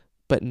out,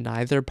 but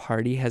neither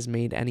party has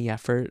made any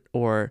effort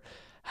or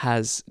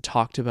has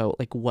talked about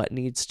like what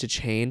needs to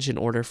change in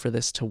order for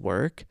this to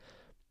work,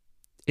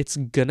 it's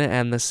gonna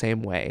end the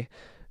same way.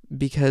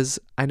 Because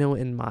I know,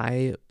 in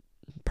my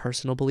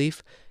personal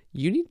belief,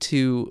 you need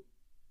to,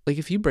 like,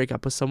 if you break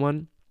up with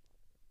someone,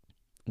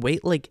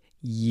 wait like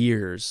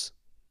years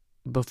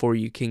before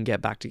you can get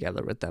back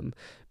together with them,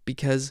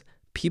 because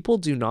people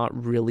do not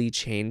really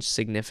change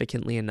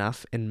significantly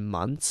enough in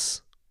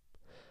months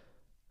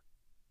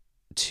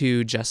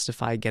to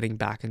justify getting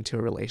back into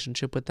a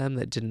relationship with them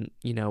that didn't,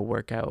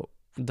 work out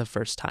the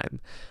first time.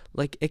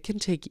 Like, it can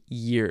take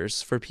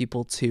years for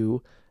people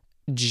to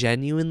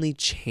genuinely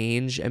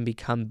change and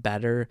become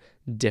better,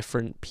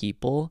 different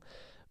people,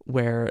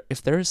 where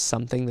if there is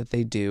something that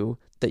they do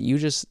that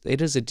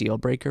it is a deal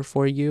breaker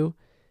for you,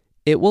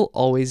 it will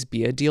always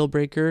be a deal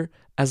breaker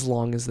as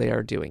long as they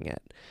are doing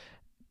it.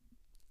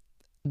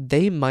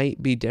 They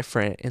might be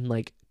different in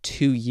like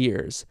 2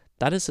 years.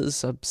 That is a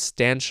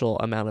substantial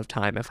amount of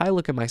time. If I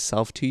look at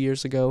myself 2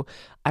 years ago,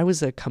 I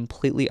was a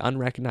completely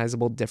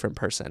unrecognizable different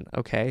person,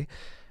 okay?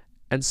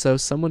 And so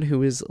someone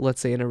who is,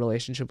 let's say, in a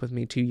relationship with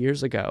me 2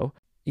 years ago,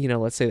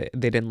 let's say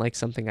they didn't like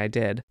something I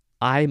did,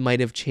 I might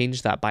have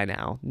changed that by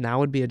now. Now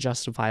would be a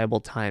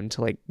justifiable time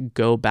to like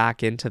go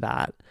back into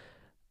that,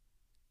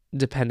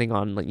 depending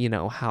on,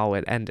 how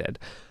it ended.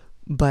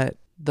 But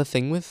the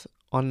thing with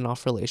on and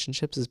off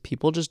relationships is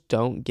people just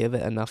don't give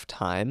it enough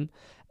time.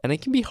 And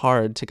it can be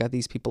hard to cut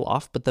these people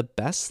off, but the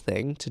best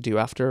thing to do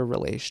after a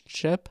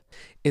relationship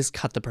is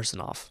cut the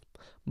person off.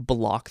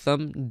 Block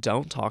them,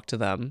 don't talk to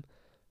them.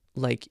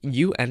 Like,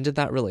 you ended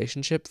that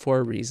relationship for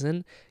a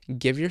reason.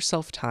 Give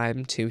yourself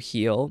time to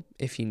heal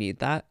if you need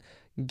that.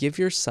 Give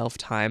yourself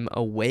time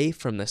away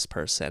from this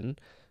person,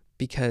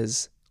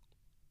 because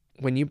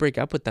when you break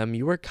up with them,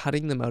 you are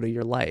cutting them out of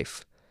your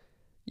life.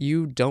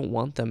 You don't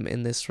want them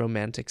in this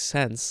romantic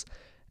sense,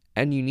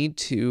 and you need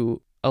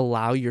to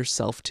allow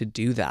yourself to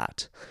do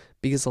that,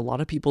 because a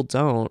lot of people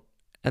don't.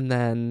 And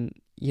then,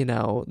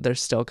 they're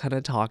still kind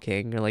of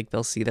talking, or like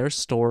they'll see their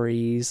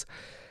stories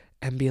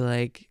and be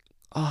like,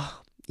 oh,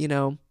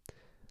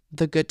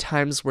 the good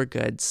times were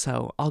good,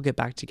 so I'll get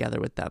back together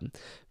with them.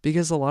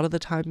 Because a lot of the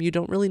time you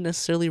don't really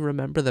necessarily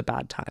remember the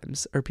bad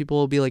times, or people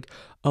will be like,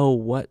 oh,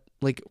 what,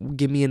 like,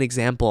 give me an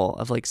example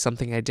of like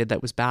something I did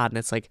that was bad. And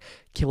it's like,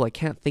 okay, well, I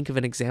can't think of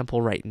an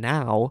example right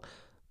now,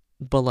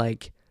 but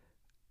like,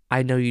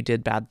 I know you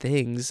did bad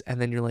things.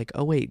 And then you're like,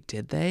 oh wait,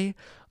 did they?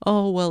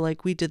 Oh, well,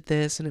 like, we did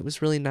this and it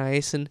was really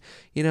nice. And,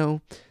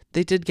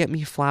 they did get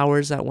me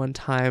flowers at one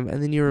time.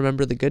 And then you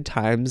remember the good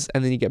times,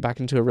 and then you get back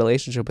into a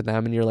relationship with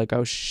them and you're like,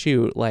 oh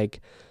shoot, like,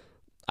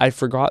 I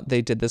forgot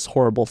they did this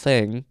horrible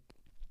thing.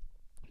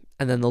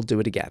 And then they'll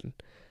do it again.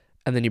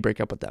 And then you break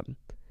up with them.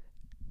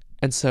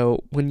 And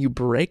so when you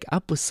break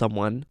up with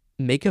someone,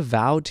 make a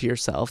vow to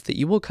yourself that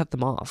you will cut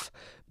them off,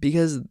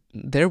 because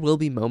there will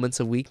be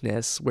moments of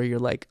weakness where you're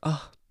like,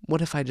 oh,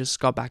 what if I just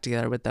got back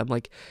together with them?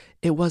 Like,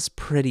 it was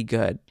pretty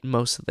good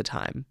most of the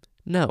time.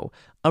 No,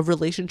 a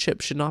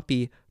relationship should not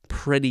be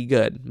pretty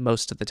good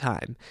most of the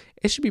time.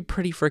 It should be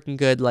pretty freaking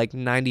good like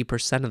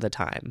 90% of the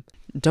time.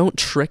 Don't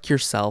trick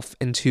yourself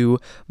into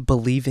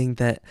believing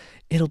that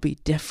it'll be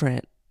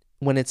different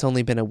when it's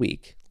only been a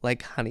week.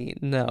 Like, honey,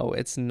 no,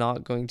 it's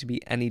not going to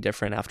be any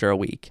different after a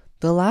week.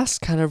 The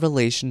last kind of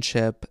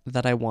relationship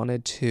that I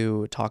wanted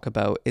to talk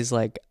about is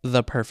like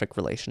the perfect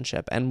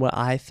relationship and what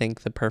I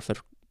think the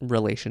perfect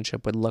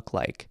relationship would look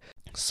like.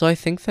 So I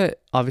think that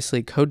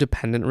obviously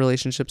codependent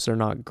relationships are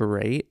not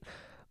great,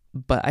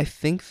 but I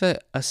think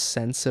that a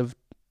sense of,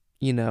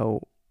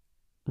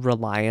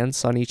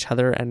 reliance on each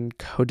other and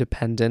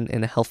codependent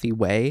in a healthy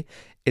way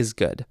is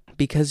good,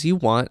 because you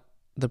want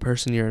the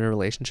person you're in a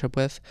relationship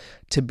with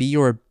to be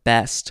your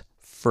best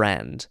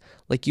friend.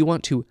 Like, you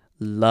want to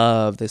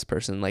love this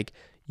person. Like,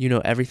 you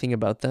know everything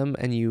about them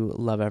and you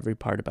love every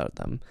part about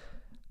them.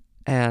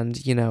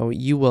 And,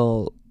 you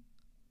will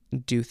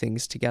do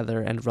things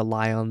together and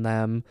rely on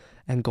them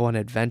and go on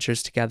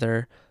adventures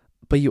together,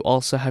 but you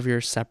also have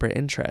your separate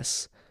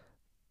interests.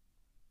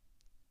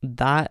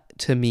 That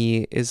to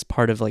me is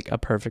part of like a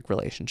perfect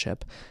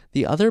relationship.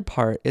 The other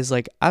part is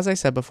like, as I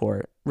said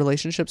before,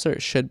 relationships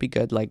should be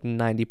good like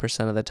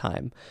 90% of the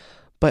time.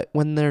 But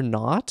when they're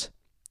not,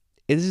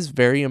 it is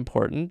very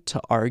important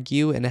to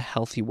argue in a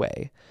healthy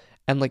way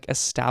and like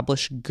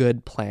establish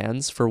good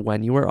plans for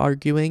when you are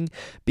arguing,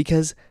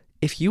 because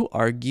if you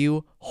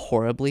argue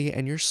horribly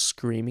and you're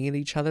screaming at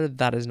each other,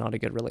 that is not a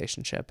good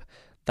relationship.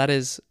 That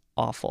is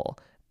awful,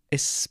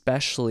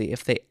 especially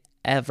if they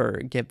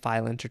ever get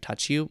violent or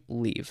touch you.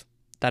 Leave.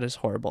 That is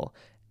horrible.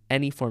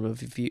 Any form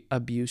of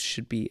abuse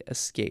should be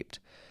escaped.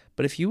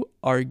 But if you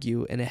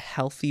argue in a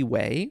healthy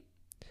way,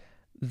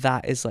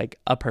 that is like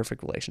a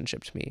perfect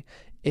relationship to me.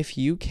 If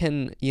you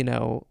can,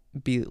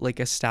 be like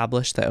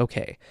established that,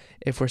 okay,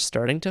 if we're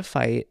starting to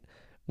fight,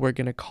 we're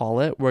going to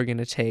call it, we're going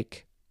to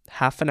take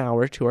half an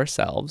hour to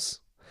ourselves,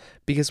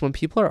 because when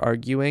people are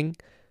arguing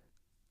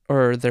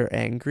or they're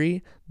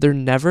angry, they're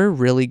never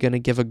really going to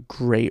give a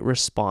great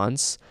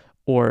response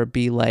or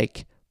be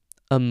like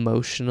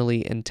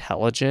emotionally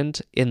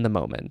intelligent in the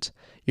moment.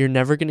 You're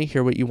never going to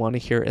hear what you want to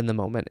hear in the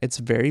moment. It's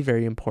very,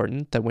 very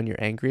important that when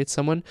you're angry at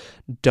someone,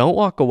 don't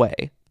walk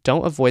away.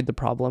 Don't avoid the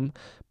problem,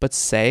 but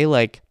say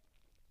like,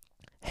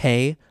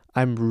 hey,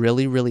 I'm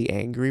really, really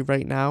angry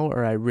right now,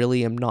 or I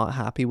really am not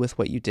happy with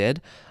what you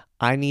did.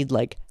 I need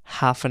like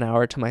half an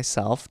hour to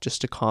myself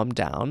just to calm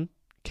down,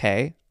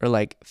 okay? Or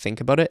like think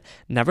about it.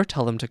 Never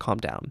tell them to calm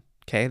down,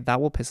 okay? That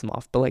will piss them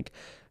off. But like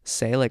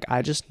say like,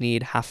 I just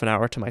need half an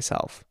hour to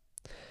myself.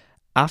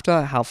 After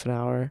that half an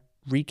hour,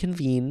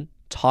 reconvene,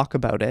 talk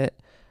about it.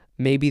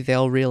 Maybe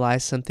they'll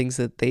realize some things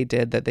that they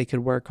did that they could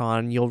work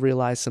on. You'll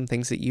realize some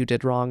things that you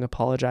did wrong,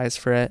 apologize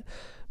for it.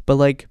 But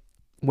like,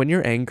 when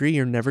you're angry,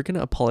 you're never going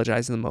to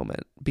apologize in the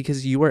moment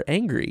because you are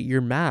angry.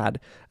 You're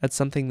mad at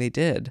something they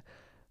did.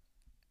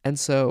 And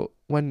so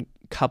when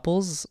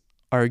couples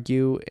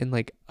argue in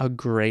like a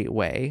great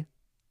way,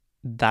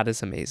 that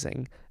is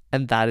amazing.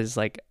 And that is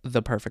like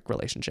the perfect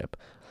relationship.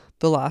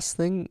 The last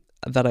thing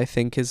that I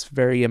think is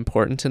very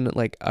important in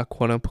like a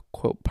quote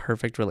unquote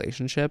perfect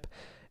relationship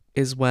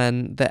is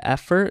when the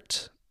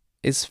effort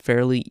is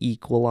fairly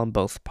equal on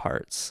both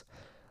parts.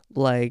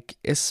 Like,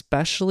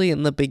 especially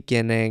in the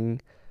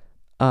beginning,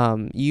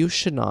 you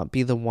should not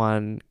be the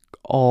one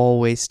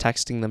always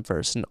texting them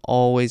first and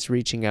always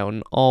reaching out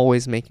and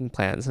always making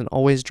plans and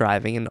always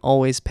driving and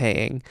always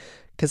paying,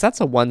 because that's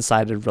a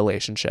one-sided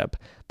relationship.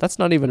 That's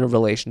not even a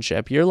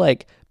relationship. You're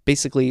like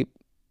basically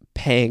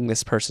paying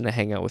this person to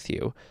hang out with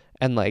you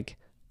and like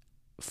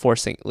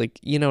forcing, like,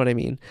 you know what I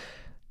mean?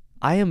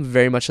 I am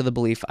very much of the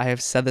belief, I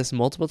have said this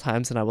multiple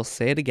times and I will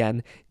say it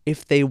again,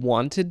 if they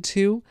wanted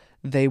to,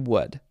 they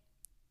would.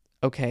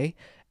 Okay?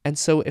 And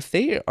so if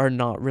they are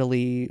not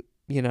really,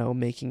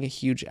 making a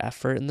huge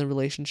effort in the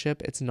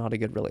relationship, it's not a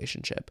good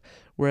relationship.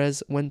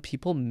 Whereas when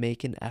people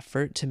make an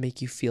effort to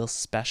make you feel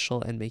special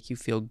and make you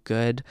feel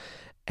good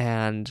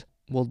and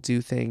will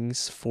do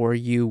things for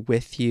you,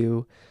 with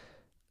you,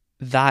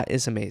 that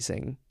is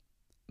amazing.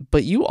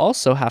 But you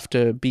also have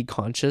to be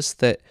conscious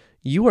that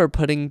you are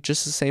putting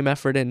just the same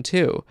effort in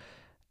too.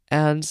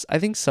 And I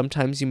think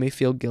sometimes you may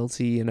feel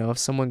guilty, if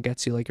someone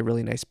gets you like a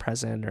really nice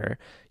present or,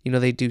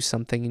 they do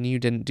something and you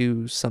didn't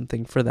do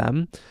something for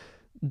them.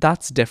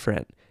 That's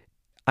different.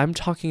 I'm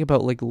talking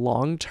about like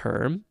long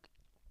term.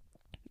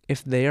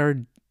 If they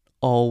are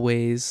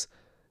always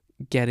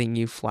getting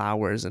you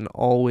flowers and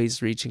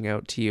always reaching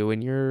out to you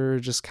and you're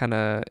just kind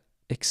of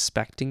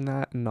expecting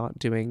that and not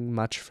doing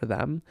much for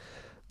them,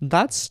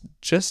 that's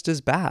just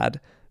as bad,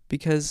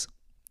 because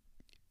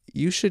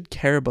you should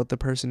care about the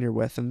person you're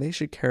with and they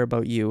should care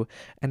about you.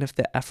 And if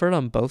the effort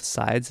on both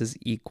sides is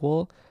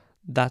equal,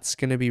 that's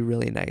going to be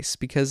really nice,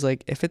 because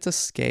like if it's a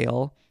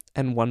scale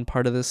and one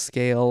part of the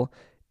scale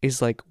is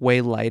like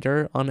way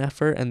lighter on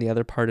effort and the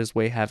other part is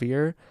way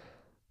heavier,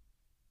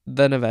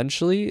 then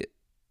eventually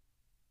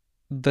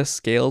the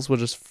scales will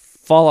just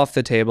fall off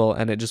the table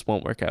and it just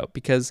won't work out,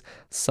 because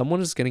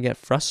someone is going to get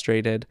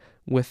frustrated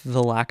with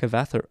the lack of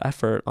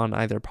effort on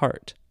either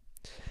part.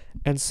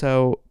 And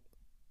so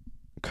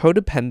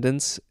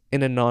codependence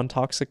in a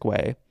non-toxic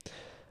way,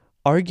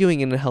 arguing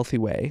in a healthy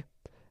way,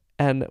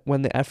 and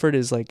when the effort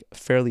is like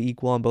fairly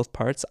equal on both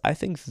parts, I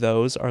think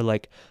those are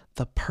like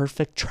the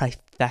perfect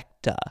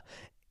trifecta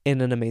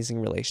in an amazing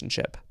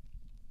relationship.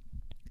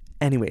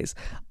 Anyways,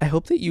 I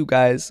hope that you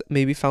guys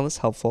maybe found this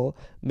helpful.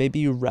 Maybe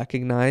you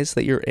recognize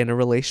that you're in a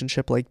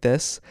relationship like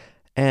this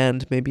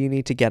and maybe you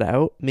need to get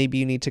out. Maybe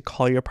you need to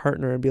call your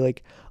partner and be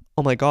like,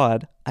 oh my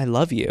God, I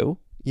love you.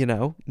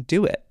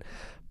 Do it.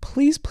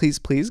 Please, please,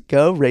 please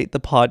go rate the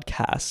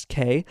podcast,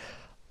 okay?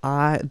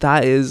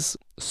 That is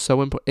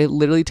so important. It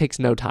literally takes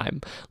no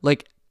time.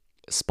 Like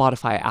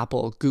Spotify,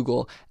 Apple,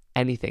 Google,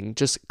 anything.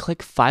 Just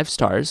click 5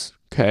 stars,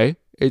 okay?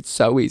 It's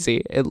so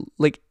easy.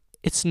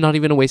 It's not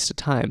even a waste of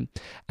time.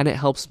 And it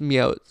helps me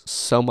out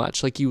so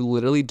much. Like, you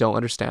literally don't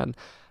understand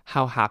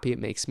how happy it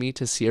makes me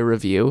to see a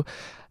review.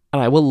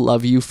 And I will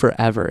love you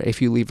forever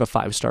if you leave a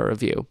 5-star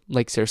review.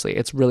 Like, seriously,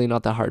 it's really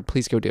not that hard.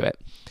 Please go do it.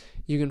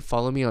 You can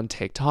follow me on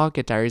TikTok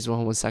at Diaries of a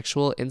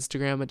Homosexual,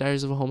 Instagram at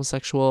Diaries of a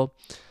Homosexual.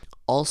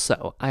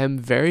 Also, I am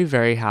very,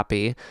 very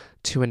happy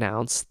to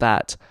announce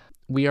that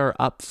we are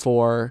up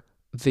for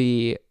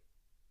the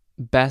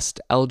Best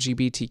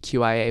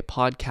LGBTQIA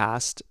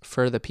podcast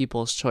for the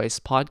People's Choice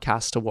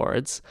Podcast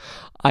Awards.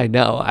 I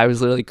know, I was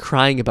literally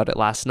crying about it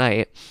last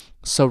night.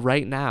 So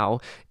right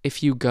now,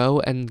 if you go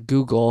and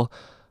Google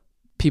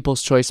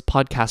People's Choice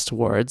Podcast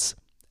Awards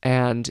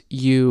and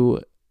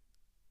you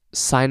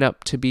sign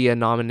up to be a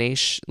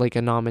nomination, like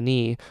a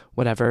nominee,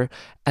 whatever,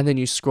 and then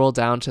you scroll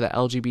down to the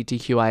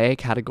LGBTQIA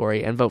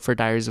category and vote for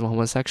Diaries of a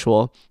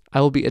Homosexual,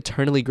 I will be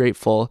eternally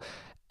grateful,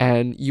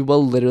 and you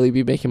will literally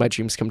be making my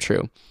dreams come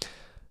true.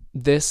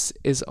 This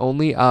is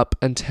only up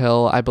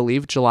until, I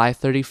believe, July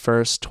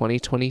 31st,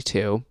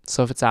 2022.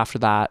 So if it's after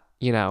that,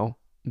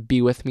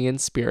 be with me in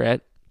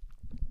spirit.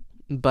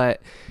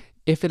 But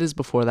if it is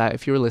before that,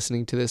 if you're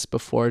listening to this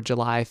before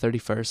July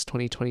 31st,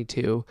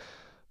 2022,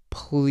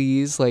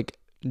 please,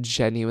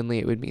 genuinely,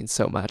 it would mean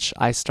so much.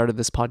 I started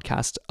this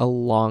podcast a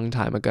long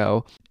time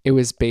ago. It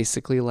was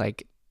basically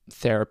like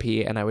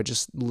therapy, and I would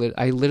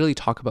I literally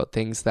talk about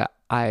things that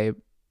I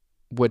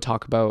would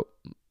talk about,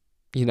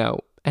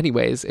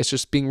 anyways. It's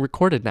just being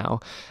recorded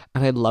now,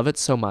 and I love it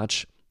so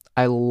much.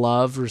 I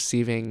love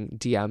receiving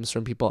DMs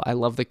from people. I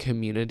love the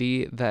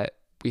community that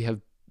we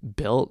have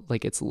built.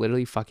 It's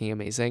literally fucking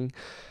amazing,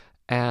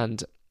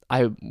 and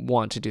I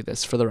want to do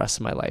this for the rest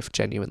of my life,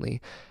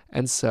 genuinely.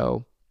 And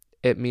so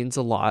it means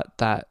a lot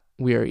that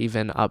we are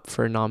even up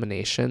for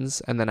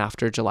nominations. And then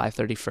after July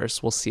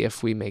 31st, we'll see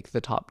if we make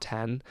the top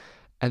 10.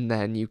 And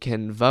then you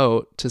can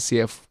vote to see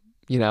if,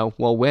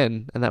 we'll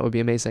win. And that would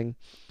be amazing.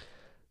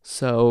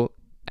 So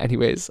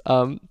anyways,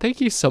 thank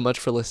you so much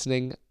for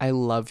listening. I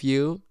love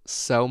you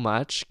so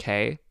much,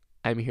 okay?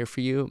 I'm here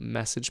for you.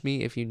 Message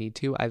me if you need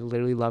to. I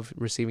literally love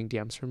receiving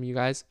DMs from you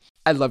guys.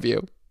 I love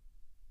you.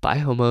 Bye,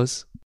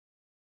 homos.